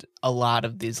acted a lot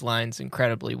of these lines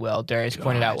incredibly well. Darius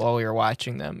pointed out while we were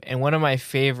watching them. And one of my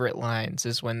favorite lines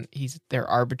is when they're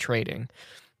arbitrating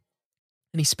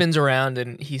and he spins around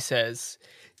and he says,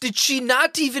 "Did she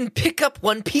not even pick up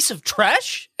one piece of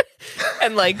trash?"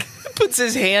 And like puts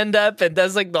his hand up and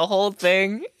does like the whole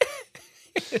thing.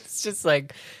 It's just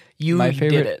like, you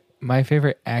did it. My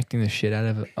favorite acting the shit out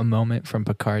of a moment from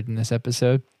Picard in this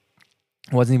episode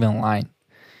wasn't even a line.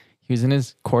 He was in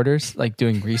his quarters, like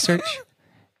doing research,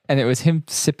 and it was him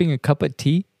sipping a cup of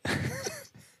tea.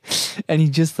 And he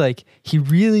just like, he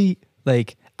really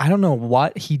like, I don't know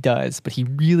what he does, but he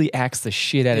really acts the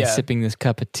shit out of sipping this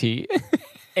cup of tea.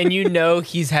 And you know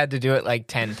he's had to do it like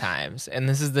 10 times, and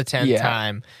this is the 10th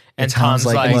time. And Tom's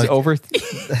Tom's like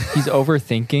he's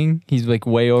overthinking. He's like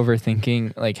way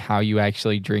overthinking like how you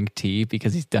actually drink tea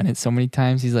because he's done it so many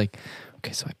times. He's like,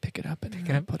 okay, so I pick it up and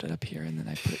then I put it up here and then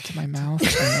I put it to my mouth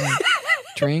and then I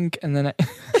drink and then I.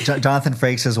 Jonathan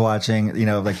Frakes is watching, you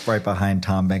know, like right behind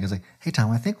Tom Banks. Is like, hey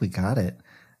Tom, I think we got it.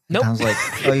 Nope. Tom's like,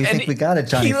 oh, you think we got it,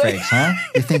 Johnny Frakes, huh?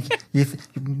 You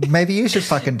think maybe you should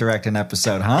fucking direct an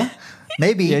episode, huh?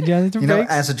 Maybe, you know,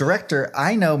 as a director,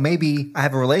 I know maybe I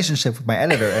have a relationship with my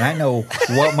editor and I know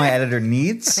what my editor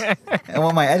needs. And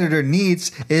what my editor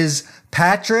needs is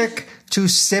Patrick to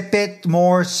sip it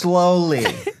more slowly.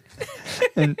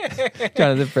 And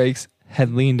Jonathan Frakes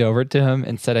had leaned over to him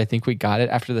and said, I think we got it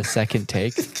after the second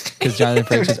take. Because Jonathan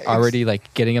Frakes is already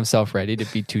like getting himself ready to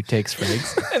be 2 takes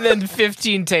Frakes. And then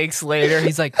 15 takes later,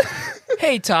 he's like,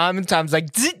 hey, Tom. And Tom's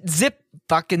like, zip,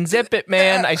 fucking zip it,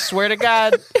 man. I swear to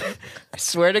God.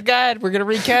 We're going to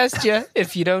recast you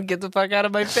if you don't get the fuck out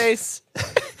of my face.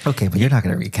 Okay, but you're not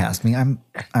going to recast me. I'm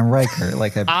Riker.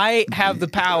 Like I have the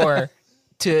power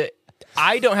to...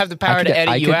 I don't have the power to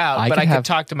edit you out, but I can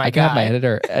talk to my guy. I can have my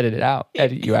editor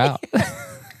edit you out.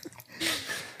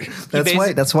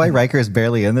 That's why Riker is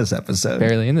barely in this episode.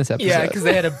 Yeah, because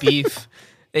they had a beef.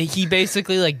 He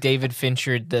basically like David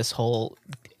Finchered this whole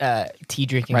tea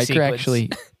drinking sequence.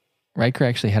 Riker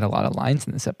actually had a lot of lines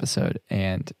in this episode,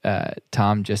 and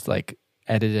Tom just like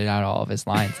edited out all of his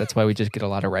lines. That's why we just get a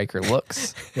lot of Riker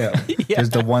looks. Yeah. There's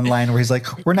the one line where he's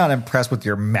like, "We're not impressed with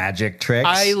your magic tricks."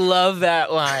 I love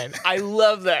that line.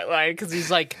 Because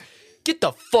he's like, "Get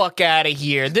the fuck out of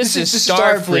here. This is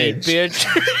Starfleet, bitch."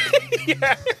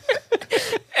 Yeah.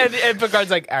 And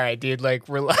Picard's like, "All right, dude, like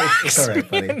relax." It's all right,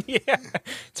 buddy. Yeah.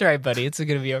 It's all right, buddy. It's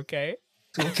gonna be okay.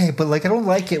 Okay, but like I don't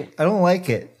like it. I don't like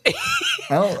it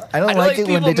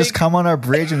when they just come on our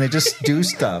bridge and they just do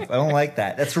stuff. I don't like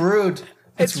that. That's rude.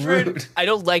 It's rude. I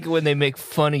don't like it when they make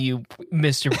fun of you,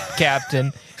 Mr.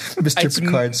 Captain. Mr.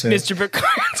 Picard, sir. Mr. Picard.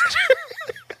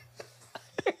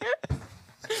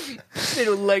 They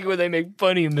don't like it when they make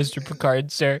fun of you, Mr.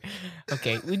 Picard, sir.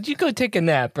 Okay, would you go take a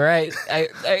nap, all right?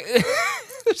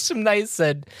 There's some nice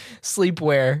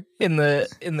sleepwear in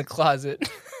the closet.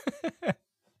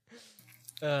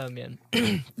 Oh, man.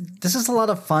 This is a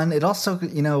lot of fun. It also,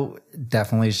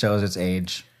 definitely shows its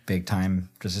age big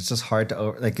time. It's just hard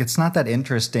to it's not that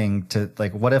interesting to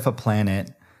like, what if a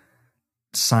planet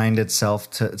signed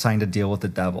to deal with the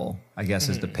devil, I guess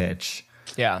is the pitch.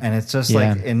 Yeah. And it's just like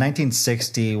in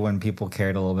 1960 when people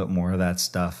cared a little bit more of that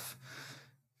stuff,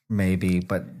 maybe,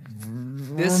 but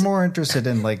we're more interested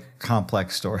in like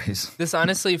complex stories. This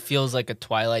honestly feels like a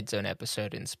Twilight Zone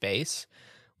episode in space.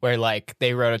 Where, like,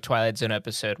 they wrote a Twilight Zone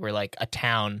episode where, like, a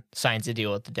town signs a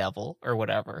deal with the devil or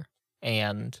whatever.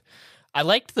 And I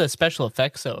liked the special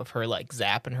effects, though, of her, like,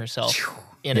 zapping herself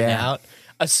in and out.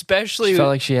 Especially... She felt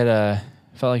like she had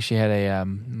a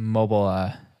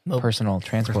mobile personal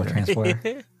transporter.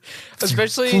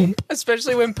 especially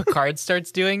when Picard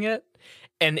starts doing it,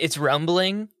 and it's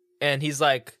rumbling, and he's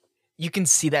like... You can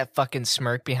see that fucking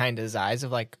smirk behind his eyes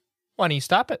of, like, why don't you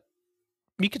stop it?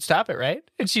 You could stop it, right?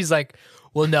 And she's like...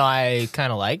 Well, no, I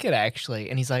kind of like it, actually.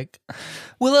 And he's like,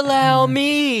 well, allow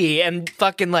me. And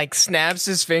fucking, like, snaps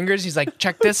his fingers. He's like,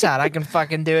 check this out. I can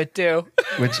fucking do it, too.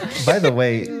 Which, by the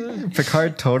way,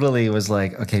 Picard totally was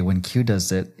like, okay, when Q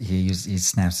does it, he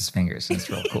snaps his fingers. And it's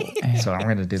real cool. So I'm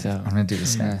going to do the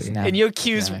snapping. And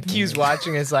Q's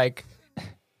watching is like,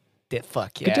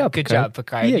 fuck yeah. Good job,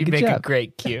 Picard. Yeah, you make a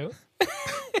great Q.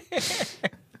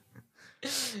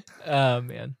 Oh,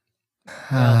 man.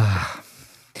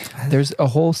 There's a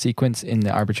whole sequence in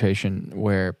the arbitration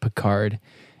where Picard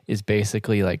is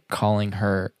basically like calling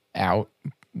her out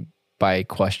by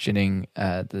questioning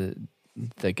the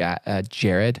guy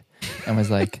Jared, and was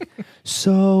like,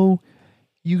 "So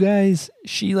you guys,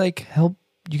 she like helped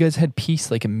you guys had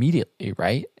peace like immediately,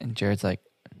 right?" And Jared's like,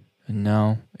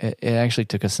 "No, it actually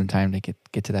took us some time to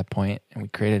get to that point, and we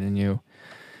created a new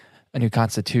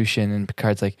constitution." And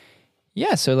Picard's like,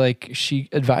 "Yeah, so like she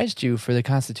advised you for the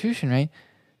constitution, right?"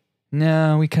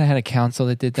 No, we kind of had a council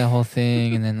that did that whole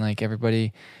thing, and then like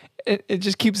everybody, it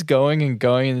just keeps going and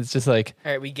going, and it's just like,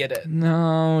 all right, we get it.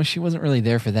 No, she wasn't really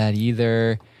there for that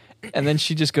either. And then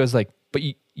she just goes like, but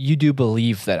you do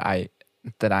believe that I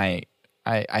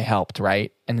helped,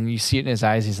 right? And then you see it in his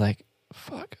eyes. He's like,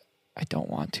 fuck, I don't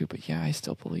want to, but yeah, I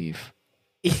still believe.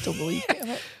 Damn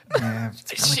it. Yeah, it's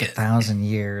been like 1,000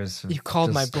 years. You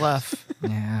called my bluff.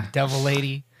 Yeah. Devil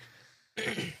lady.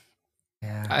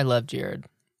 Yeah. I love Jared.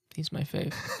 He's my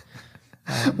fave.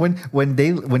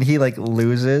 When he like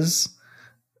loses,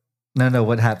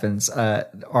 what happens?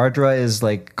 Ardra is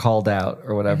like called out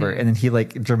or whatever, and then he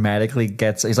like dramatically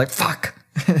he's like fuck,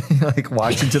 he like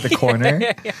walks into the corner.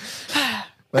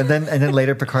 And then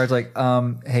later Picard's like,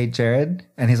 hey Jared,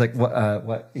 and he's like,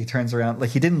 what? He turns around, like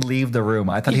he didn't leave the room.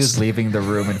 I thought he was leaving the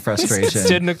room in frustration.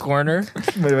 Stood in a corner.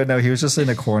 But no, he was just in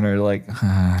a corner, like,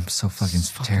 I'm so fucking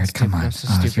Jared. Come on,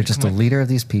 you're just a leader of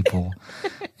these people,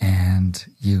 and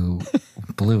you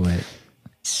blew it.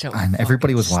 And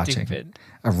everybody was watching. Stupid.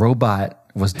 A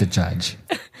robot was the judge.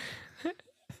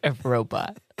 A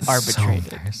robot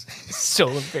arbitrated. So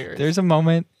embarrassing.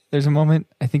 There's a moment,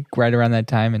 I think right around that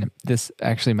time, and this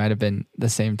actually might have been the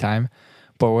same time,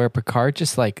 but where Picard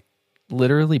just like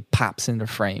literally pops into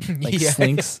frame. Like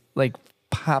slinks, like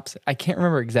pops. I can't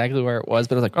remember exactly where it was,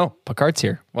 but I was like, oh, Picard's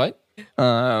here. What?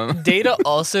 Data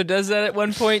also does that at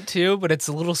one point too, but it's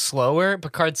a little slower.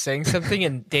 Picard's saying something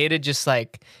and Data just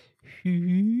like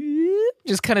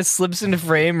just kind of slips into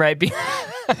frame right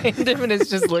behind him and is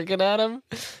just looking at him.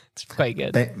 It's quite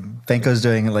good. Benko's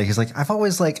doing it like he's like, I've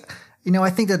always like, I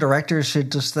think the directors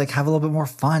should just like have a little bit more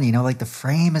fun, like the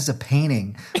frame is a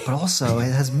painting, but also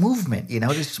it has movement,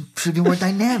 it should be more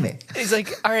dynamic. He's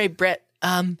like, all right, Brett,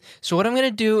 so what I'm going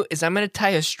to do is I'm going to tie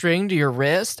a string to your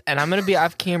wrist and I'm going to be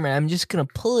off camera. I'm just going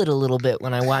to pull it a little bit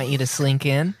when I want you to slink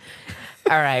in.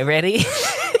 All right, ready?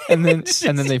 and then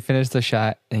they finish the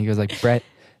shot, and he goes like, Brett,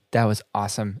 that was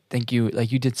awesome. Thank you.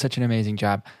 Like, you did such an amazing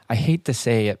job. I hate to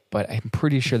say it, but I'm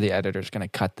pretty sure the editor's going to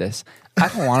cut this. I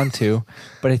don't want him to,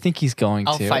 but I think he's going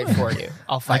to. I'll fight for you.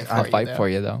 I'll fight for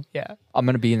you, though. Yeah. I'm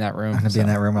going to be in that room. I'm going to be in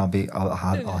that room.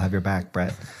 I'll have your back,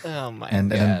 Brett. Oh, my and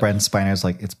God. And then Brent Spiner's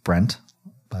like, it's Brent,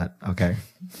 but okay.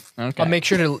 I'll make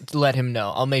sure to let him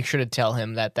know. I'll make sure to tell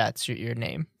him that that's your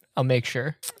name. I'll make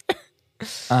sure.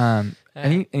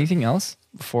 Anything else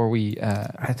before we?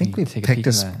 I think we picked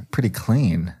this pretty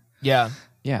clean. Yeah.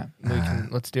 Yeah.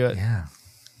 Let's do it. Yeah.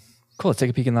 Cool. Let's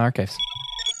take a peek in the archives.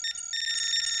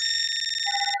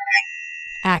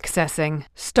 Accessing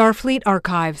Starfleet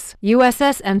Archives,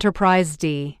 USS Enterprise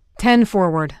D. 10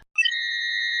 forward.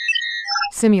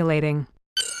 Simulating.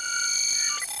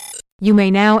 You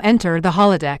may now enter the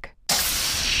holodeck.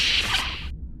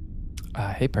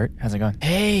 Hey, Bert. How's it going?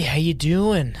 Hey, how you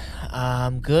doing?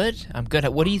 I'm good.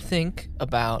 What do you think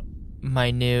about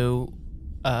my new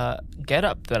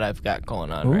getup that I've got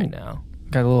going on right now?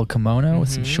 Got a little kimono with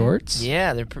some shorts?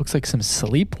 Yeah. Looks like some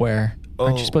sleepwear.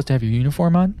 Aren't you supposed to have your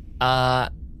uniform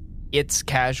on? It's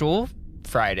casual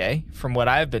Friday, from what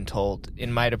I've been told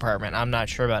in my department. I'm not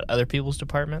sure about other people's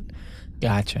department.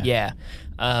 Gotcha. Yeah.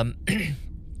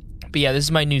 But yeah, this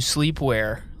is my new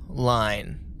sleepwear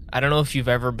line. I don't know if you've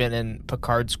ever been in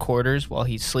Picard's quarters while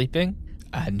he's sleeping.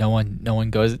 No one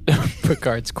goes to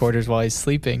Picard's quarters while he's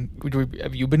sleeping.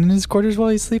 Have you been in his quarters while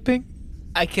he's sleeping?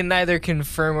 I can neither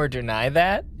confirm or deny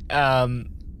that.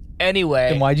 Anyway.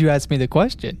 Then why'd you ask me the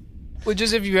question? Well,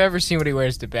 just if you've ever seen what he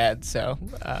wears to bed, so.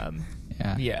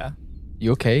 Yeah.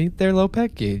 You okay there,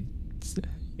 Lopek?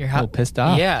 You're a little pissed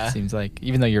off. Yeah. Seems like,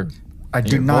 even though I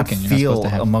do not feel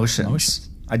emotions.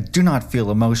 I do not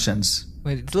feel emotions.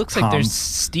 Wait, it looks like there's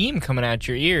steam coming out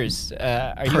your ears.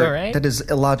 Are you all right? That is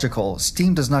illogical.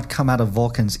 Steam does not come out of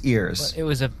Vulcan's ears. Well, it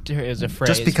was a phrase.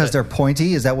 Just because they're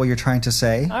pointy, is that what you're trying to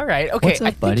say? All right. Okay. What's up,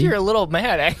 I think you're a little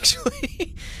mad,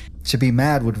 actually. To be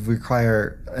mad would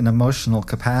require an emotional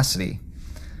capacity.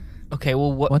 Okay.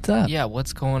 Well, what's up? Yeah.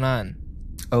 What's going on?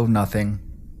 Oh, nothing.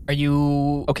 Are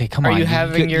you okay? Come on. Are you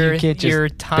having your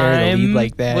time? Bear the lead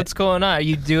like that. What's going on? Are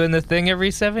you doing the thing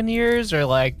every 7 years, or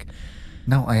like?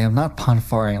 No, I am not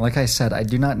ponfaring. Like I said, I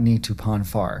do not need to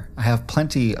ponfar. I have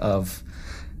plenty of...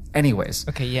 Anyways.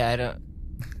 Okay, yeah, I don't...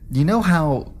 You know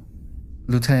how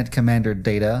Lieutenant Commander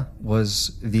Data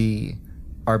was the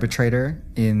arbitrator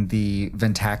in the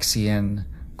Ventaxian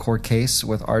court case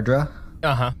with Ardra?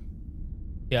 Uh-huh.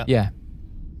 Yeah. Yeah.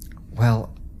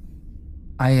 Well,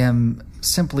 I am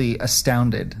simply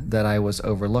astounded that I was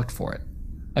overlooked for it.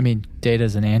 I mean,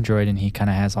 Data's an android and he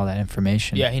kind of has all that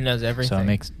information. Yeah, he knows everything. So it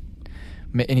makes...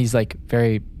 And he's like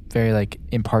very, very like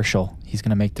impartial. He's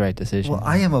going to make the right decision. Well,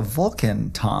 I am a Vulcan,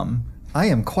 Tom. I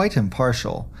am quite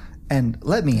impartial. And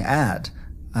let me add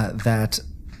that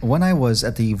when I was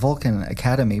at the Vulcan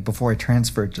Academy before I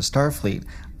transferred to Starfleet,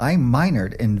 I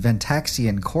minored in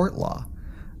Ventaxian court law.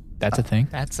 That's a thing?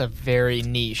 That's a very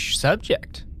niche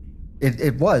subject.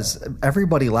 It was.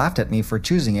 Everybody laughed at me for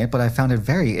choosing it, but I found it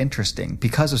very interesting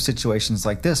because of situations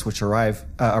like this, which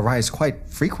arise quite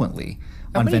frequently.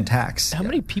 On Ventax. How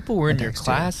many people were in your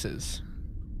classes?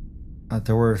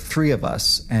 There were 3 of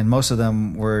us, and most of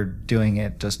them were doing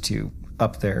it just to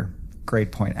up their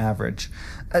grade point average.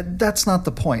 That's not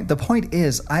the point. The point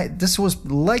is, this was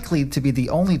likely to be the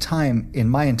only time in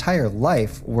my entire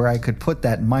life where I could put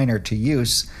that minor to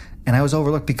use, and I was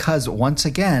overlooked because, once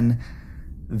again,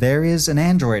 there is an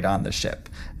android on the ship.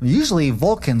 Usually,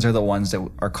 Vulcans are the ones that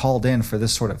are called in for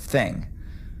this sort of thing.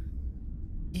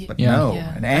 But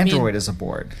an android is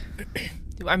aboard.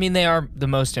 I mean, they are the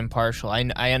most impartial.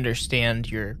 I understand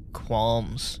your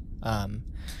qualms.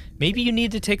 Maybe you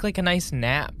need to take like a nice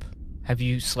nap. Have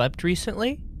you slept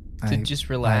recently? To just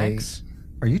relax?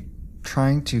 Are you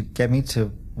trying to get me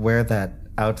to wear that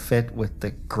outfit with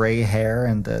the gray hair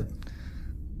and the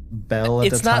bell at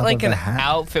the top of the hat? It's not like an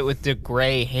outfit with the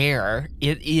gray hair.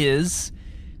 It is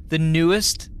the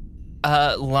newest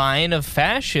line of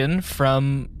fashion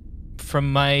from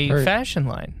my fashion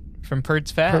line, from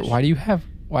Pert's Fashion. Pert, why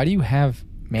do you have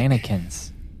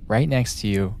mannequins right next to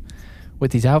you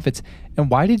with these outfits? And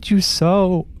why did you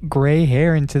sew gray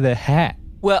hair into the hat?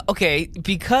 Well, okay,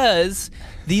 because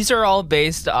these are all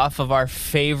based off of our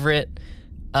favorite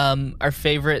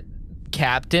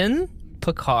captain,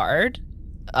 Picard,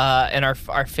 and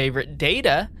our favorite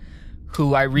Data,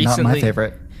 who I recently... Not my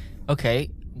favorite. Okay,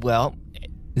 well...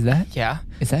 Is that? Yeah.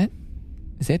 Is that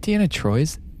Deanna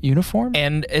Troy's uniform?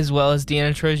 And as well as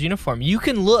Deanna Troy's uniform. You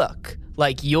can look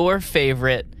like your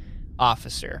favorite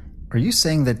officer. Are you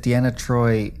saying that Deanna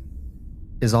Troy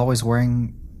is always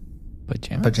wearing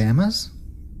pajamas?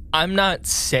 I'm not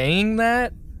saying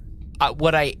that.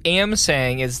 What I am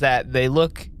saying is that they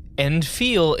look and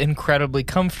feel incredibly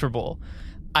comfortable.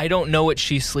 I don't know what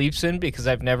she sleeps in because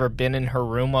I've never been in her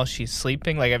room while she's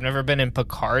sleeping. Like, I've never been in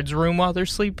Picard's room while they're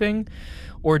sleeping,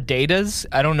 or Data's.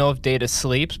 I don't know if Data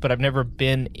sleeps, but I've never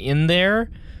been in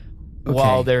there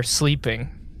while they're sleeping.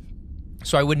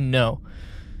 So I wouldn't know.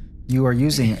 You are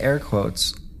using air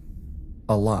quotes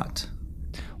a lot.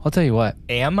 I'll tell you what.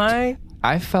 Am I?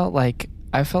 I felt like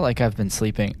I've been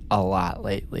sleeping a lot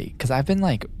lately because I've been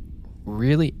like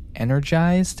really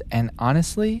energized, and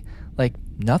honestly, like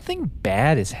nothing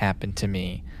bad has happened to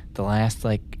me the last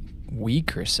like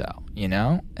week or so, you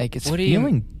know? Like it's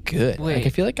feeling good. Wait. Like I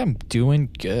feel like I'm doing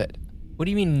good. What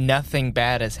do you mean nothing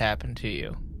bad has happened to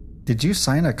you? Did you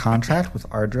sign a contract with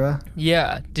Ardra?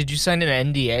 Yeah. Did you sign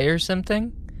an NDA or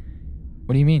something?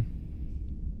 What do you mean?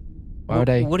 Why would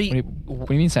I? What do you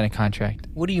mean sign a contract?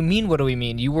 What do you mean? What do we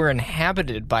mean? You were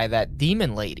inhabited by that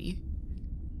demon lady.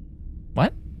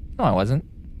 What? No, I wasn't.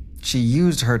 She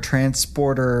used her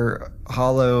transporter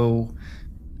hollow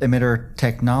emitter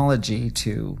technology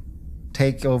to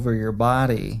take over your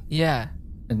body. Yeah.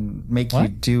 And make you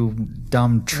do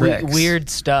dumb tricks. Weird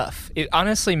stuff. It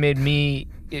honestly made me...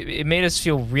 It made us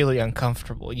feel really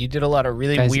uncomfortable. You did a lot of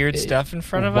really weird stuff in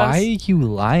front of us. Why are you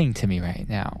lying to me right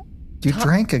now? You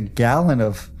drank a gallon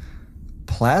of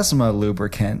plasma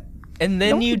lubricant. And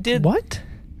then you did... What?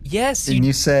 Yes. And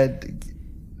you said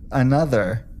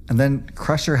another. And then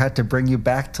Crusher had to bring you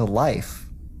back to life.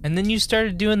 And then you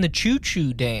started doing the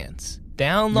choo-choo dance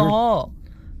down the hall.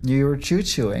 You were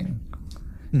choo-chooing.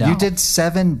 No. You did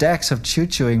 7 decks of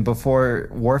choo-chooing before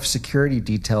Worf security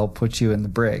detail put you in the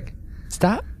brig.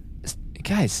 Stop.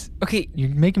 Guys, okay, you're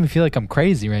making me feel like I'm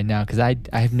crazy right now because I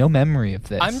have no memory of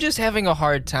this. I'm just having a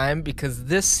hard time because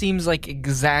this seems like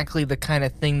exactly the kind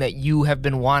of thing that you have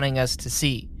been wanting us to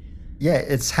see. Yeah,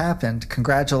 it's happened.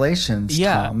 Congratulations,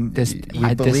 Tom. This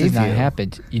has not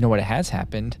happened. You know what has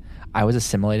happened? I was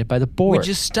assimilated by the Borg. Would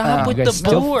you stop with the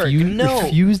Borg? No.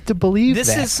 Refuse to believe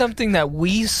this is something that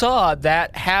we saw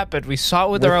that happened. We saw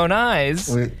it with our own eyes.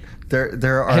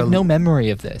 There are. I have no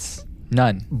memory of this.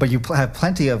 None. But you have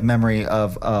plenty of memory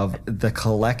of the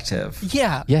collective.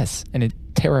 Yeah. Yes, and it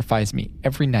terrifies me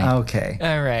every night. Okay.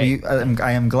 All right.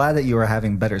 I am glad that you are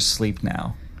having better sleep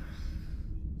now.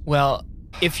 Well,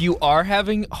 if you are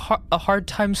having a hard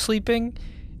time sleeping,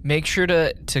 make sure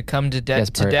to come to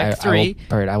deck 3.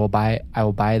 I will buy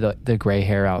the gray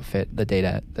hair outfit, the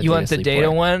Data. You want the Data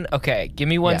sleepwear. one? Okay, give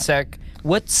me one sec.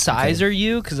 What size are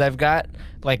you? Because I've got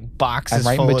like boxes I'm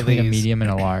right full in of between these. a medium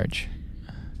and a large.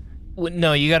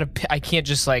 No, you gotta. I can't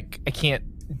just like. I can't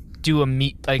do a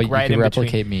meat like but right you in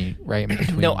replicate between. Me right in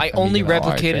between. No, I only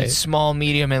replicated large, right? small,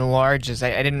 medium, and larges.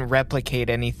 I didn't replicate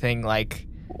anything like.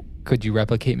 Could you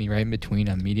replicate me right in between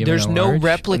a medium? There's and a no large,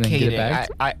 replicating.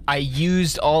 I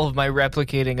used all of my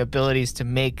replicating abilities to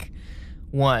make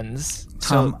ones.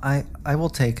 Tom, I will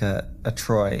take a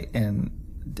Troy. And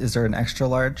is there an extra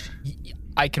large?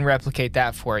 I can replicate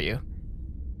that for you.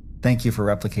 Thank you for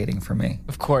replicating for me.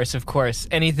 Of course.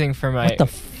 Anything for my... What the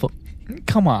fuck?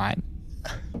 Come on.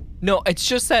 No, it's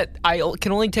just that I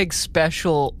can only take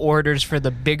special orders for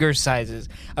the bigger sizes.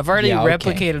 I've already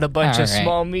replicated a bunch of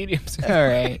small, mediums. All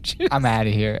right. I'm out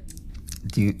of here.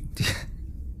 Do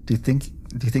you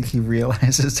think he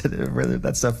realizes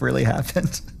that stuff really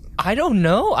happened? I don't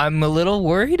know. I'm a little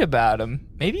worried about him.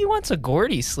 Maybe he wants a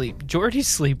Geordi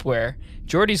sleepwear.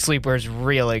 Geordi's sleepwear is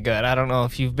really good. I don't know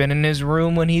if you've been in his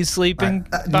room when he's sleeping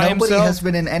by himself. Nobody has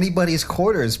been in anybody's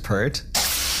quarters, Pert.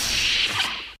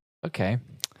 Okay.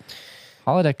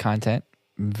 Holodeck content,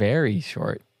 very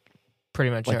short.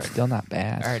 Pretty much. But still not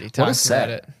bad. I already talked about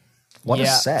it. What a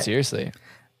set. Seriously.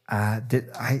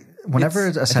 Whenever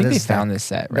a set I think is they found this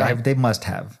set, right? They must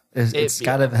have. It's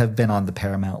got to have been on the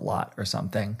Paramount lot or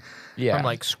something. Yeah. From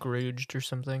like Scrooged or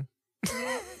something.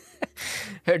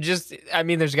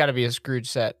 There's got to be a Scrooge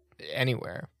set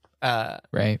anywhere.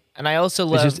 Right. And I also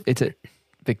love... It's a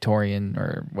Victorian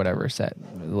or whatever set.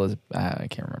 I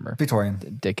can't remember.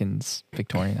 Victorian. Dickens,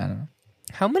 Victorian, I don't know.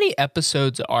 How many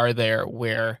episodes are there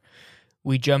where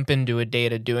we jump into a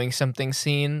Data doing something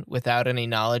scene without any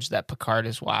knowledge that Picard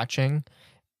is watching,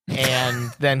 and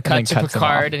then cut to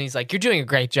Picard and he's like, "You're doing a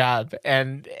great job,"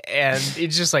 and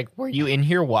it's just like, "Were you in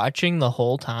here watching the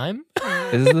whole time?"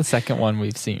 This is the second one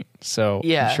we've seen, so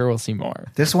I'm sure we'll see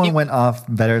more. This one went off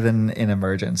better than in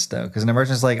Emergence, though, because in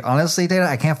Emergence, like, honestly, Data,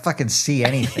 I can't fucking see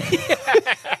anything.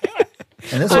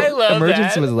 And this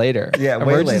Emergence was later. Yeah,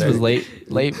 Emergence way later. was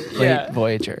late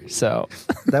Voyager. So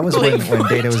that was when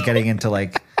Data was getting into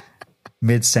like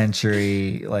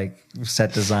mid-century like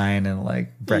set design and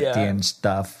like Brechtian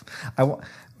stuff.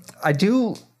 I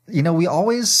do we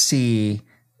always see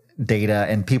Data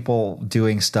and people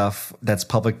doing stuff that's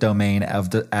public domain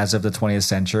as of the 20th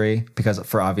century because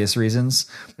for obvious reasons.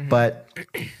 Mm-hmm. But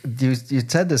you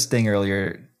said this thing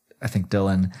earlier, I think,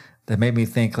 Dylan, that made me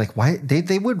think like why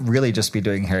they would really just be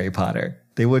doing Harry Potter.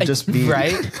 They would just be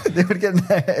right. They would get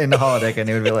in the holodeck and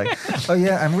they would be like, "Oh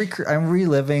yeah, I'm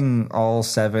reliving all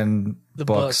 7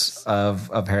 books of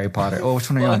Harry Potter. Oh, which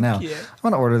one are you on now? Yeah.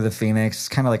 I'm on Order of the Phoenix. It's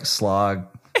kind of like a slog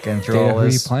getting through all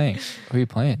this." Who are you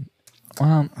playing?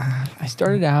 Well, I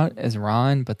started out as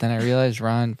Ron, but then I realized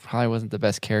Ron probably wasn't the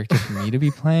best character for me to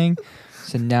be playing.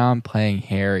 So now I'm playing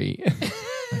Harry.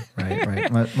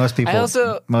 Right. Most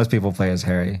people play as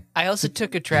Harry. I also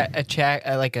took a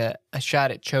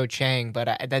shot at Cho Chang,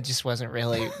 but that just wasn't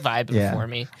really vibing for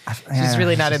me. She's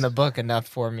really not in the book enough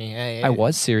for me. I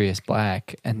was Sirius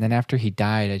Black, and then after he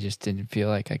died, I just didn't feel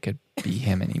like I could be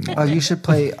him anymore. Oh, you should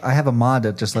play. I have a mod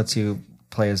that just lets you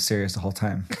play as Sirius the whole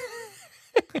time.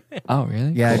 Oh,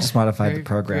 really? Yeah, cool. I just modified the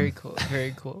program.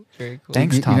 Very cool.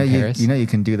 Thanks, Tom Harris. You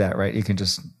can do that, right? You can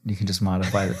just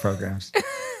modify the programs.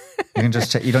 You can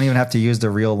just check. You don't even have to use the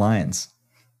real lines.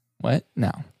 What?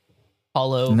 No.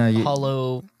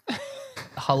 Hollow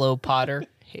Potter,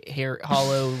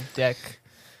 Hollow Deck,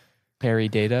 Harry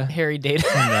Data,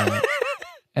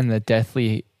 and the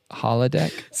Deathly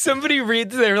Holodeck. Somebody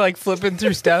reads, they're like flipping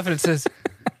through stuff, and it says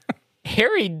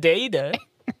Harry Data.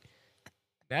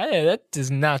 That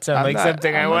does not sound like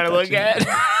something I want to look at.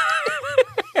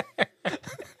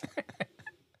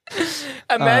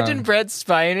 Imagine Brett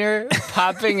Spiner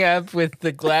popping up with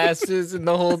the glasses and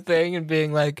the whole thing and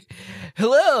being like,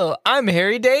 "Hello, I'm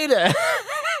Harry Data."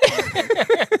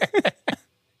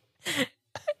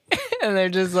 And they're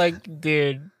just like,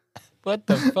 "Dude, what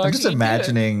the fuck?" I'm just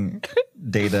imagining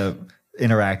Data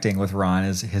interacting with Ron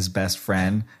as his best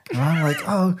friend. And I'm like,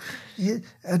 "Oh,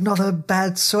 another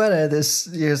bad sweater." This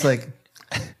is like,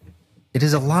 it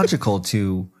is illogical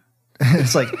to.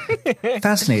 It's like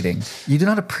fascinating. You do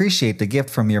not appreciate the gift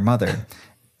from your mother,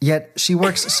 yet she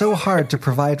works so hard to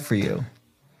provide for you.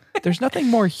 There's nothing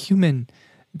more human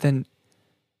than,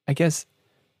 I guess,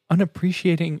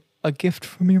 unappreciating a gift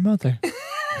from your mother.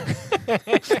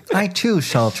 I too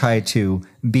shall try to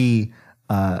be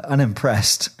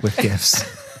unimpressed with gifts.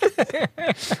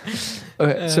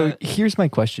 Okay, so here's my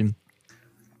question.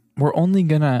 We're only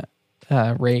gonna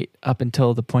rate up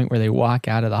until the point where they walk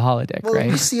out of the holodeck, right?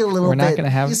 You see a little bit. Not gonna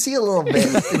have. You see a little bit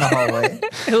in the hallway.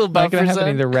 We're not gonna have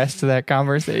any of the rest of that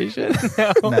conversation.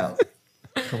 No.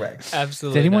 Correct.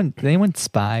 Absolutely. Did anyone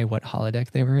spy what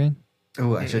holodeck they were in?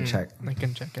 Oh, I should check. I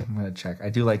can check it. I'm gonna check. I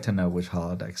do like to know which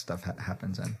holodeck stuff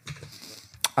happens in.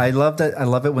 I love that. I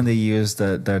love it when they use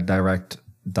the direct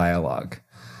dialogue,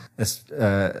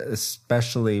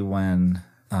 especially when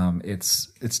it's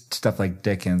stuff like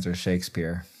Dickens or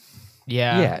Shakespeare.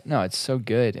 Yeah. No, it's so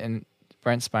good. And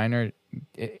Brent Spiner,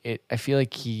 I feel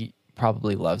like he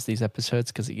probably loves these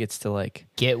episodes because he gets to like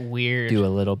get weird, do a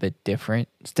little bit different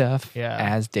stuff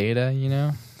as Data,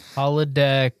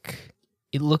 Holodeck.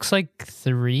 It looks like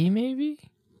 3, maybe.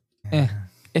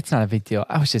 It's not a big deal.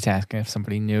 I was just asking if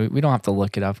somebody knew. We don't have to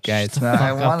look it up, guys.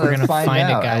 I want to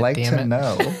find out. I like to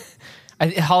know.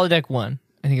 Holodeck 1.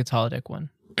 I think it's Holodeck 1.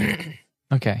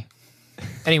 Okay.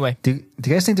 Anyway, do you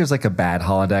guys think there's like a bad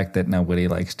holodeck that nobody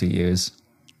likes to use?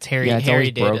 It's Harry. Yeah, it's Harry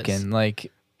always Data's. broken.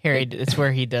 Like Harry, it's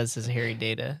where he does his Harry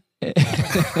Data.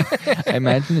 I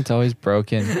imagine it's always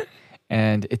broken,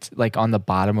 and it's like on the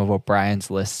bottom of O'Brien's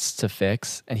lists to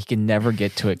fix, and he can never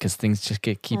get to it because things just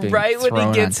keep right when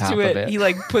he gets to it. He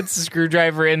like puts the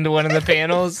screwdriver into one of the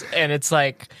panels, and it's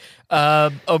like,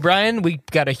 O'Brien, we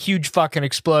got a huge fucking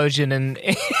explosion, and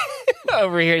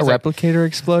over here, a replicator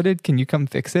exploded. Can you come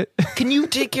fix it? Can you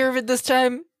take care of it this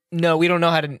time? No, we don't know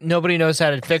how to. Nobody knows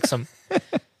how to fix them.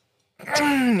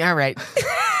 All right.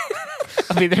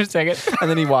 I'll be there in a second. And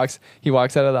then he walks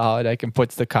out of the holodeck and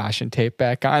puts the caution tape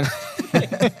back on.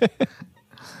 A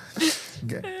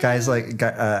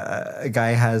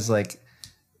guy has like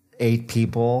 8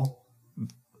 people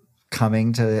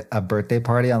coming to a birthday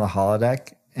party on the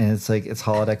holodeck, and it's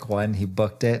holodeck 1. He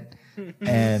booked it,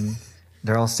 and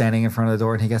they're all standing in front of the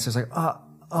door, and he gets there, it's like,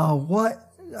 what?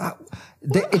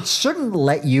 It shouldn't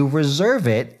let you reserve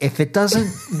it if it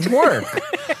doesn't work.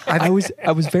 I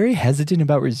was very hesitant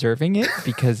about reserving it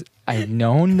because I've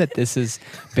known that this has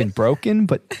been broken,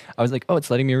 but I was like, oh,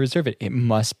 it's letting me reserve it. It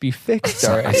must be fixed.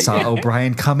 I saw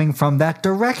O'Brien coming from that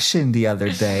direction the other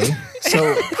day,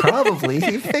 so probably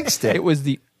he fixed it. It was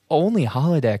the only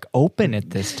holodeck open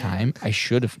at this time. I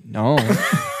should have known.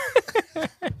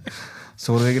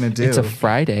 So what are we going to do? It's a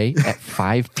Friday at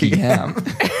 5 p.m.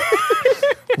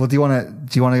 Well, do you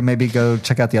want to maybe go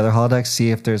check out the other holodecks,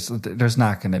 see if there's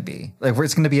not going to be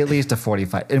it's going to be at least a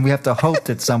 45, and we have to hope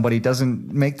that somebody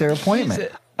doesn't make their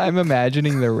appointment. I'm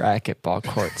imagining the racquetball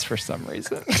courts for some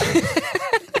reason.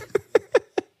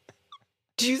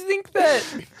 Do you think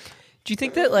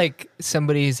that like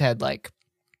somebody's had like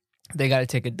they got to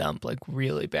take a dump like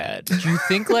really bad? Do you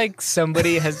think like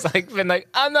somebody has like been like,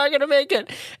 I'm not gonna make it,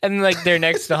 and like they're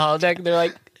next to holodeck and they're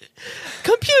like,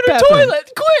 computer Bathroom.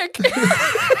 toilet, quick!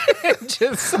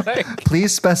 Just like,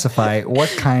 Please specify what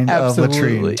kind of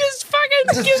latrine. just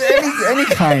fucking give me Any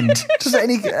kind, just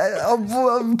any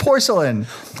porcelain.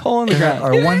 Hole in the There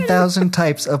ground. are 1,000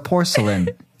 types of porcelain.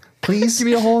 Please Give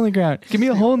me a hole in the ground. Give me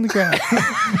a hole in the ground.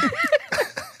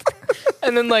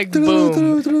 And then like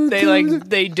boom,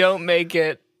 they don't make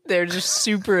it. They're just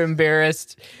super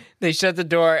embarrassed. They shut the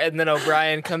door, and then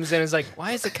O'Brien comes in and is like,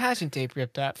 why is the caution tape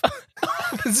ripped up?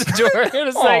 Opens the door, and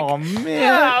it's like, Oh,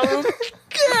 man. oh,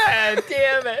 God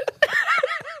damn it.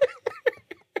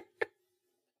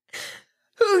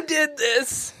 Who did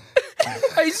this?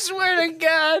 I swear to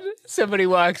God. Somebody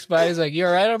walks by, he's like, you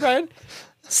all right, O'Brien?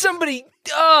 Somebody,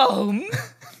 oh,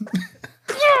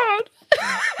 God.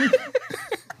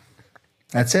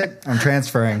 That's it. I'm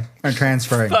transferring.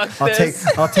 Fuck I'll this.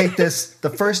 take this. The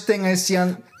first thing I see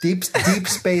on Deep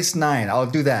Space Nine, I'll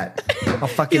do that. I'll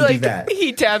fucking do that.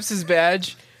 He taps his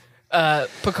badge.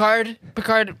 Picard,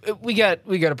 we got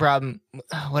a problem.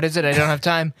 What is it? I don't have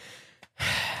time.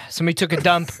 Somebody took a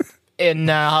dump in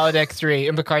holodeck 3,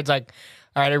 and Picard's like,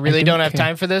 all right, I really don't have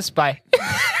time for this. Bye.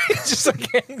 Just like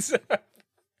hangs up.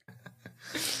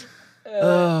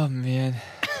 Oh, man.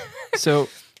 So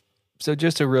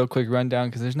just a real quick rundown,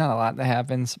 because there's not a lot that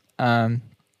happens.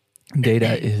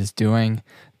 Data is doing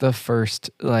the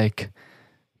first, like,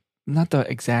 not the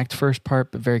exact first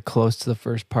part, but very close to the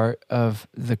first part of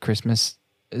the Christmas.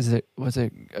 Was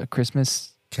it a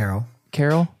Christmas Carol?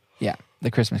 Yeah,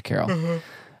 the Christmas Carol,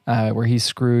 where he's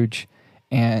Scrooge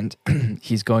and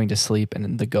he's going to sleep,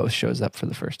 and the ghost shows up for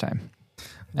the first time.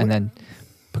 And then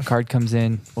Picard comes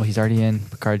in. Well, he's already in.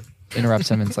 Picard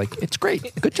interrupts him and it's like, it's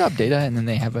great. Good job, Data. And then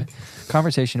they have a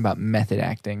conversation about method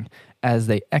acting as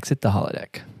they exit the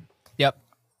holodeck. Yep.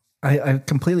 I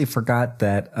completely forgot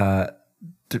that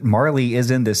Marley is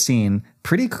in this scene.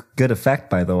 Pretty good effect,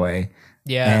 by the way.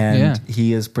 Yeah. And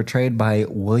he is portrayed by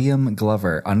William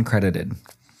Glover, uncredited.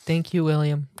 Thank you,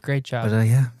 William. Great job. But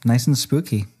nice and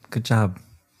spooky. Good job.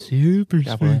 Super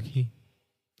spooky.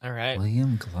 All right.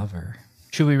 William Glover.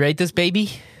 Should we rate this baby?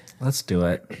 Let's do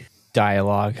it.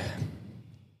 Dialogue.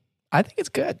 I think it's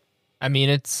good. I mean,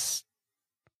 it's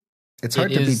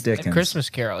hard to beat Dickens. A Christmas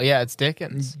Carol. Yeah, it's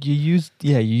Dickens. You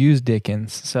use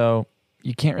Dickens, so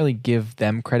you can't really give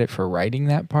them credit for writing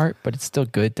that part, but it's still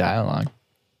good dialogue.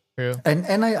 True.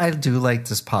 And I do like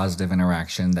this positive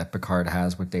interaction that Picard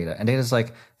has with Data. And Data's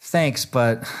like, thanks,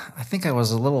 but I think I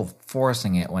was a little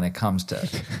forcing it when it comes to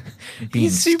being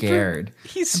scared.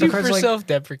 He's And super Picard's like,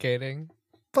 self-deprecating.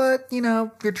 But,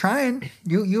 you're trying.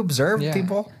 You observe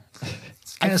people.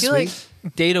 It's I kinda feel sweet.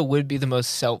 like Data would be the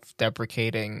most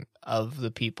self-deprecating of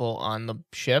the people on the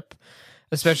ship,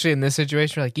 especially in this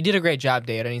situation. Like, you did a great job,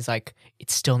 Data. And he's like,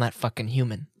 it's still not fucking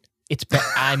human.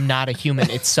 I'm not a human.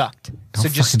 It sucked. Don't So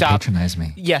just fucking stop. patronize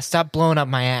me. Yeah, stop blowing up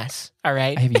my ass. All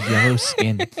right. I have yellow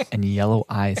skin and yellow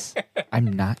eyes.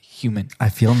 I'm not human. I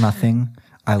feel nothing.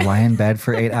 I lie in bed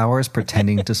for 8 hours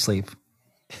pretending to sleep.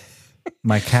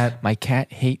 My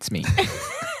cat hates me.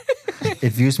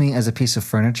 It views me as a piece of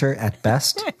furniture at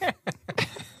best.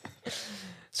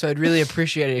 So I'd really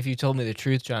appreciate it if you told me the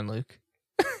truth, John Luke.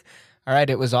 All right,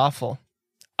 it was awful.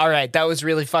 All right, that was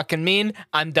really fucking mean.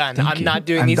 I'm done. Thank I'm you. not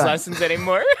doing I'm these done. lessons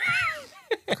anymore.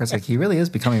 Because he really is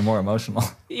becoming more emotional.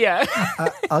 Yeah.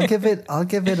 I'll give it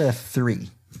a 3.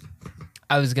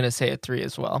 I was gonna say a 3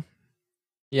 as well.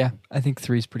 Yeah, I think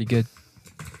 3 is pretty good.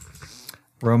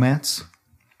 Romance.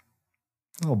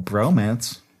 Oh,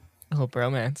 bromance. Oh,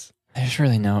 bromance. There's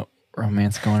really no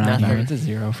romance going on Nothing. here. It's a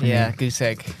 0 for Yeah, me. goose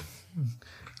egg.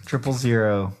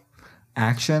 000.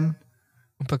 Action.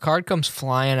 Picard comes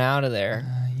flying out of there.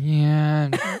 Yeah,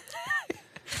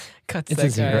 Cuts it's that a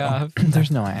 0. guy off.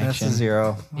 There's no That's action. a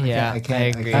 0. Yeah, I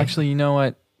agree. Actually, you know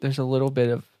what? There's a little bit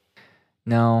of...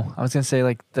 No, I was going to say,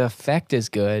 like, the effect is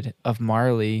good of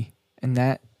Marley, and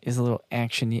that is a little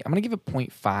action-y. I'm going to give it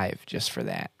 0.5 just for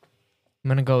that. I'm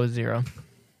gonna go with 0.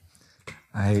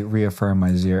 I reaffirm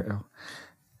my 0.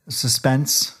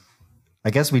 Suspense. I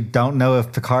guess we don't know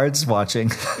if Picard's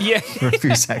watching Yeah. for a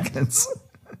few seconds.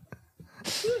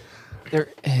 There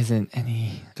isn't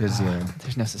any... There's 0.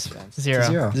 There's no suspense.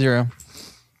 0. 0.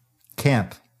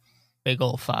 Camp. Big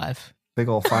ol' 5. Big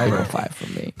old fiber. 5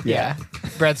 for me. Yeah.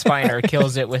 Brett Spiner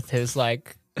kills it with his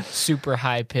like super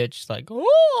high pitched, like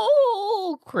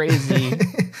oh, crazy.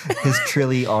 His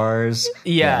trilly R's.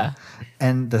 Yeah.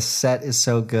 And the set is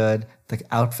so good. The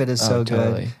outfit is so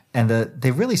totally. good. And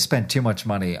they really spent too much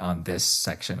money on this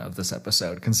section of this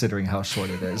episode, considering how short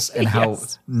it is and how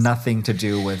nothing to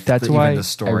do with even the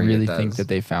story. I really think that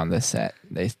they found this set.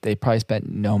 They probably spent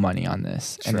no money on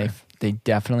this, and they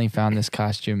definitely found this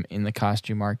costume in the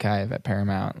costume archive at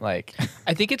Paramount. Like,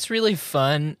 I think it's really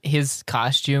fun, his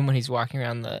costume when he's walking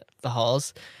around the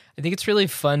halls. I think it's really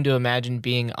fun to imagine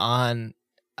being on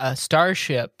a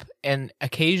starship, and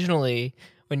occasionally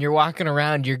when you're walking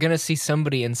around, you're going to see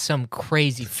somebody in some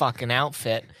crazy fucking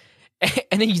outfit,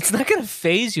 and it's not going to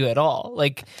faze you at all.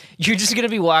 Like, you're just going to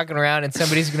be walking around and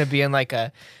somebody's going to be in like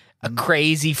a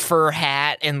crazy fur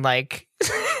hat and like...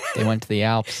 They went to the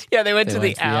Alps. Yeah, they went to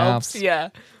the Alps.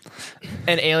 Yeah.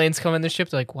 And aliens come in the ship.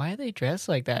 They're like, why are they dressed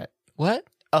like that? What?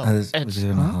 Oh, it was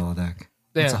in a holodeck.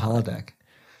 Yeah. It's a holodeck.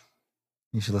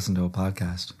 You should listen to a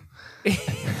podcast.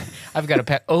 I've got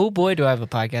a oh boy, do I have a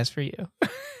podcast for you.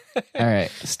 All right.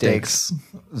 Stakes.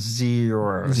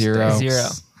 Zero.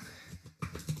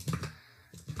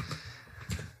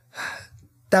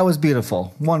 That was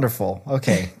beautiful. Wonderful.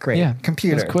 Okay, great. Yeah,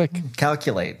 computer. that was quick.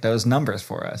 Calculate those numbers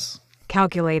for us.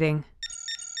 Calculating.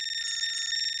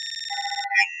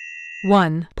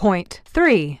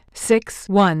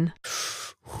 1.361.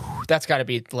 That's got to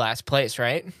be the last place,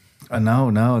 right?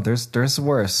 No. There's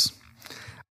worse.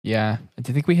 Yeah, I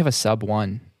think we have a sub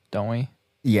 1, don't we?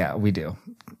 Yeah, we do.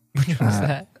 Which one's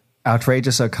that?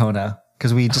 Outrageous Okona,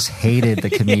 because we just hated the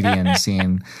comedian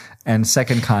scene, and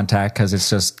Second Contact because it's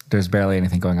just there's barely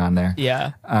anything going on there.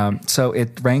 Yeah. So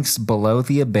it ranks below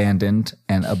the Abandoned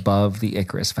and above the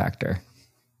Icarus Factor.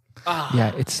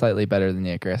 Yeah, it's slightly better than the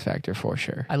Icarus Factor for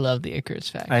sure. I love the Icarus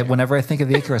Factor. Whenever I think of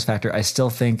the Icarus Factor, I still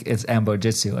think it's Ambo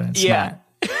Jitsu, and it's not.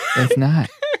 It's not.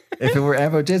 If it were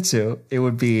Ambo Jitsu, it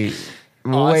would be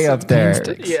way up there.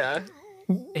 Yeah.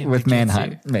 With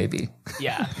Manhunt, maybe.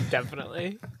 Yeah,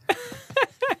 definitely.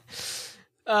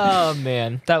 Oh,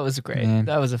 man. That was great. Man.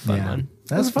 That was a fun one.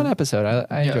 That was a fun episode.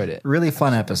 I enjoyed it. Really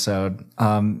fun episode.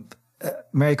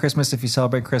 Merry Christmas if you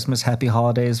celebrate Christmas. Happy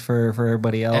holidays for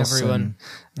everybody else. Everyone.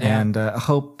 And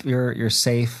hope you're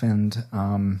safe and,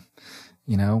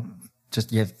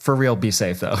 just for real, be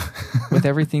safe, though. With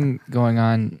everything going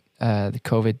on, the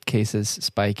COVID cases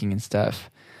spiking and stuff,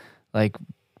 like,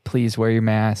 please wear your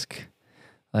mask.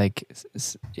 Like,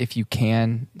 if you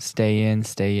can, stay in.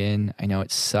 I know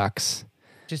it sucks.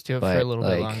 Just do it for a little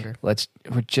bit longer.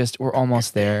 We're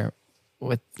almost there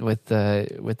with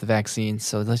the vaccine.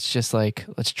 So let's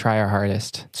try our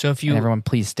hardest. So if everyone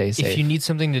please stay safe. If you need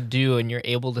something to do and you're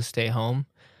able to stay home,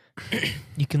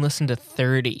 you can listen to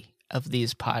 30 of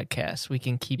these podcasts. We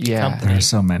can keep you company. There's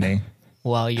so many.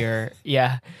 While we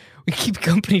keep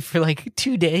company for like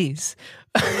 2 days.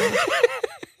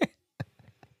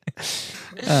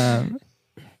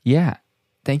 Yeah.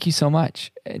 Thank you so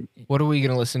much. What are we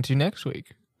going to listen to next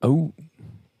week? Oh,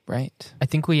 right. I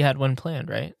think we had one planned,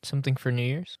 right? Something for New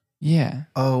Year's? Yeah.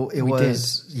 Oh, it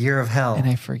was Year of Hell. And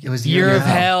I forget. It was Year of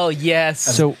Hell, yes.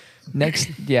 So next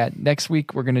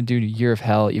week we're going to do Year of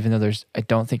Hell, even though I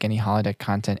don't think any holodeck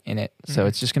content in it. So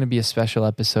it's just going to be a special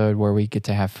episode where we get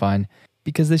to have fun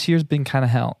because this year's been kind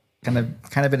of hell. Kind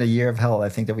of been a year of hell. I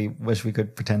think that we wish we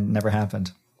could pretend never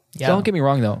happened. Yeah. Don't get me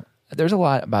wrong, though. There's a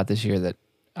lot about this year that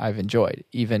I've enjoyed.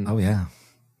 Oh yeah,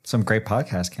 some great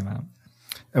podcasts came out,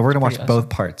 and we're gonna watch both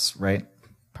parts, right?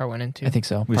 Part 1 and 2. I think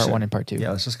so. Part 1 and Part 2.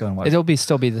 Yeah, let's just go and watch. It'll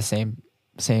still be the same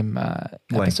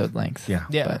episode length. Yeah.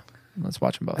 But let's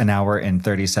watch them both. An hour and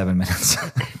 37 minutes.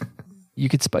 You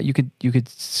could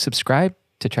subscribe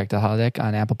to Trek to the Holodeck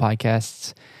on Apple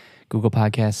Podcasts, Google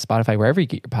Podcasts, Spotify, wherever you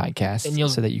get your podcasts,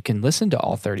 so that you can listen to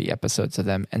all 30 episodes of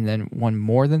them. And then when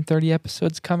more than 30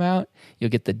 episodes come out, you'll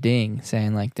get the ding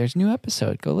saying, like, there's a new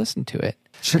episode. Go listen to it.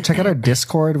 Check out our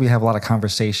Discord. We have a lot of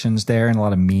conversations there and a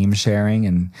lot of meme sharing.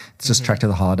 And it's just Trek to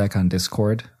the Holodeck on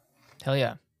Discord. Hell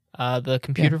yeah. The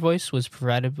computer voice was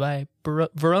provided by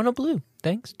Verona Blue.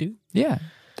 Thanks, dude. Yeah,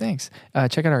 thanks.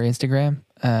 Check out our Instagram.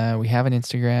 We have an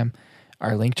Instagram.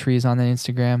 Our link tree is on the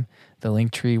Instagram. The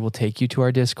link tree will take you to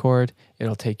our Discord.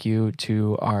 It'll take you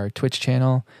to our Twitch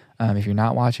channel. If you're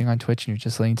not watching on Twitch and you're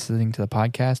just listening to the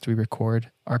podcast, we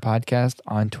record our podcast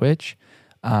on Twitch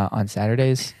on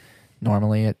Saturdays,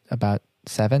 normally at about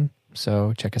 7.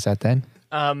 So check us out then.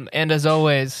 And as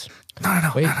always...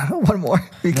 No, one more.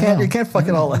 You can't fuck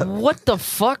it all up. What the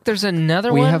fuck? There's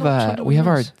another one? We have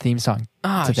our theme song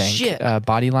to thank. Shit.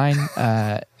 Bodyline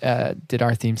did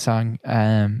our theme song.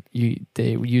 They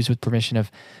used with permission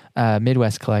of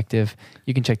Midwest Collective.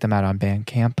 You can check them out on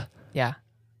Bandcamp. Yeah.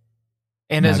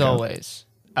 And as always,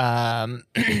 Viacom,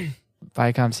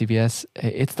 CBS,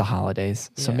 it's the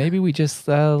holidays. So maybe we just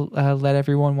let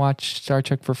everyone watch Star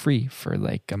Trek for free for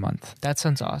like a month. That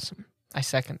sounds awesome. I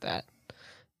second that.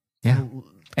 Yeah.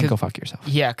 And go fuck yourself.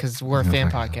 Yeah, because we're a fan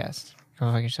podcast.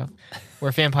 Go fuck yourself. We're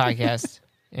a fan podcast,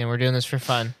 and we're doing this for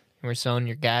fun. And we're selling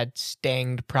your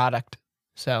god-stanged product.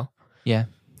 So. Yeah.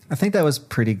 I think that was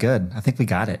pretty good. I think we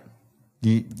got it. Do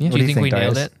you think we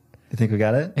nailed it? You think we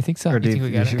got it? I think so. Or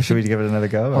should we give it another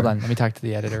go? Hold on. Let me talk to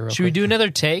the editor real quick. We do another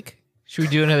take? Should we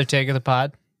do another take of the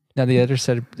pod? No, the editor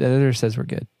says we're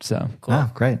good. So cool. Oh,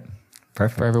 great.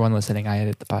 Perfect. For everyone listening, I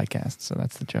edit the podcast, so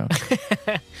that's the joke.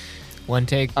 One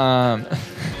take.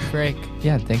 Break.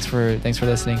 Yeah, thanks for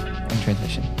listening and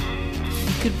transmission.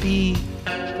 He could be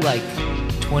like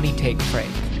 20 take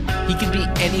Frank. He could be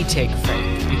any take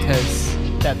Frank because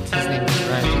that's his name is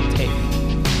rhymes with take.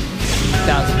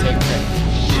 1,000 take Frank.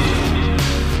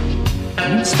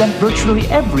 You spent virtually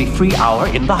every free hour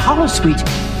in the holosuite.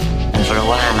 And for a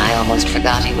while, I almost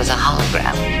forgot he was a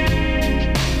hologram.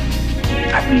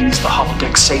 That means the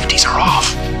holodeck safeties are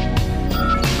off.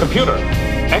 Computer,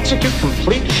 execute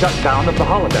complete shutdown of the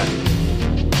holodeck.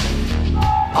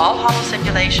 All holo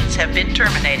simulations have been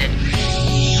terminated.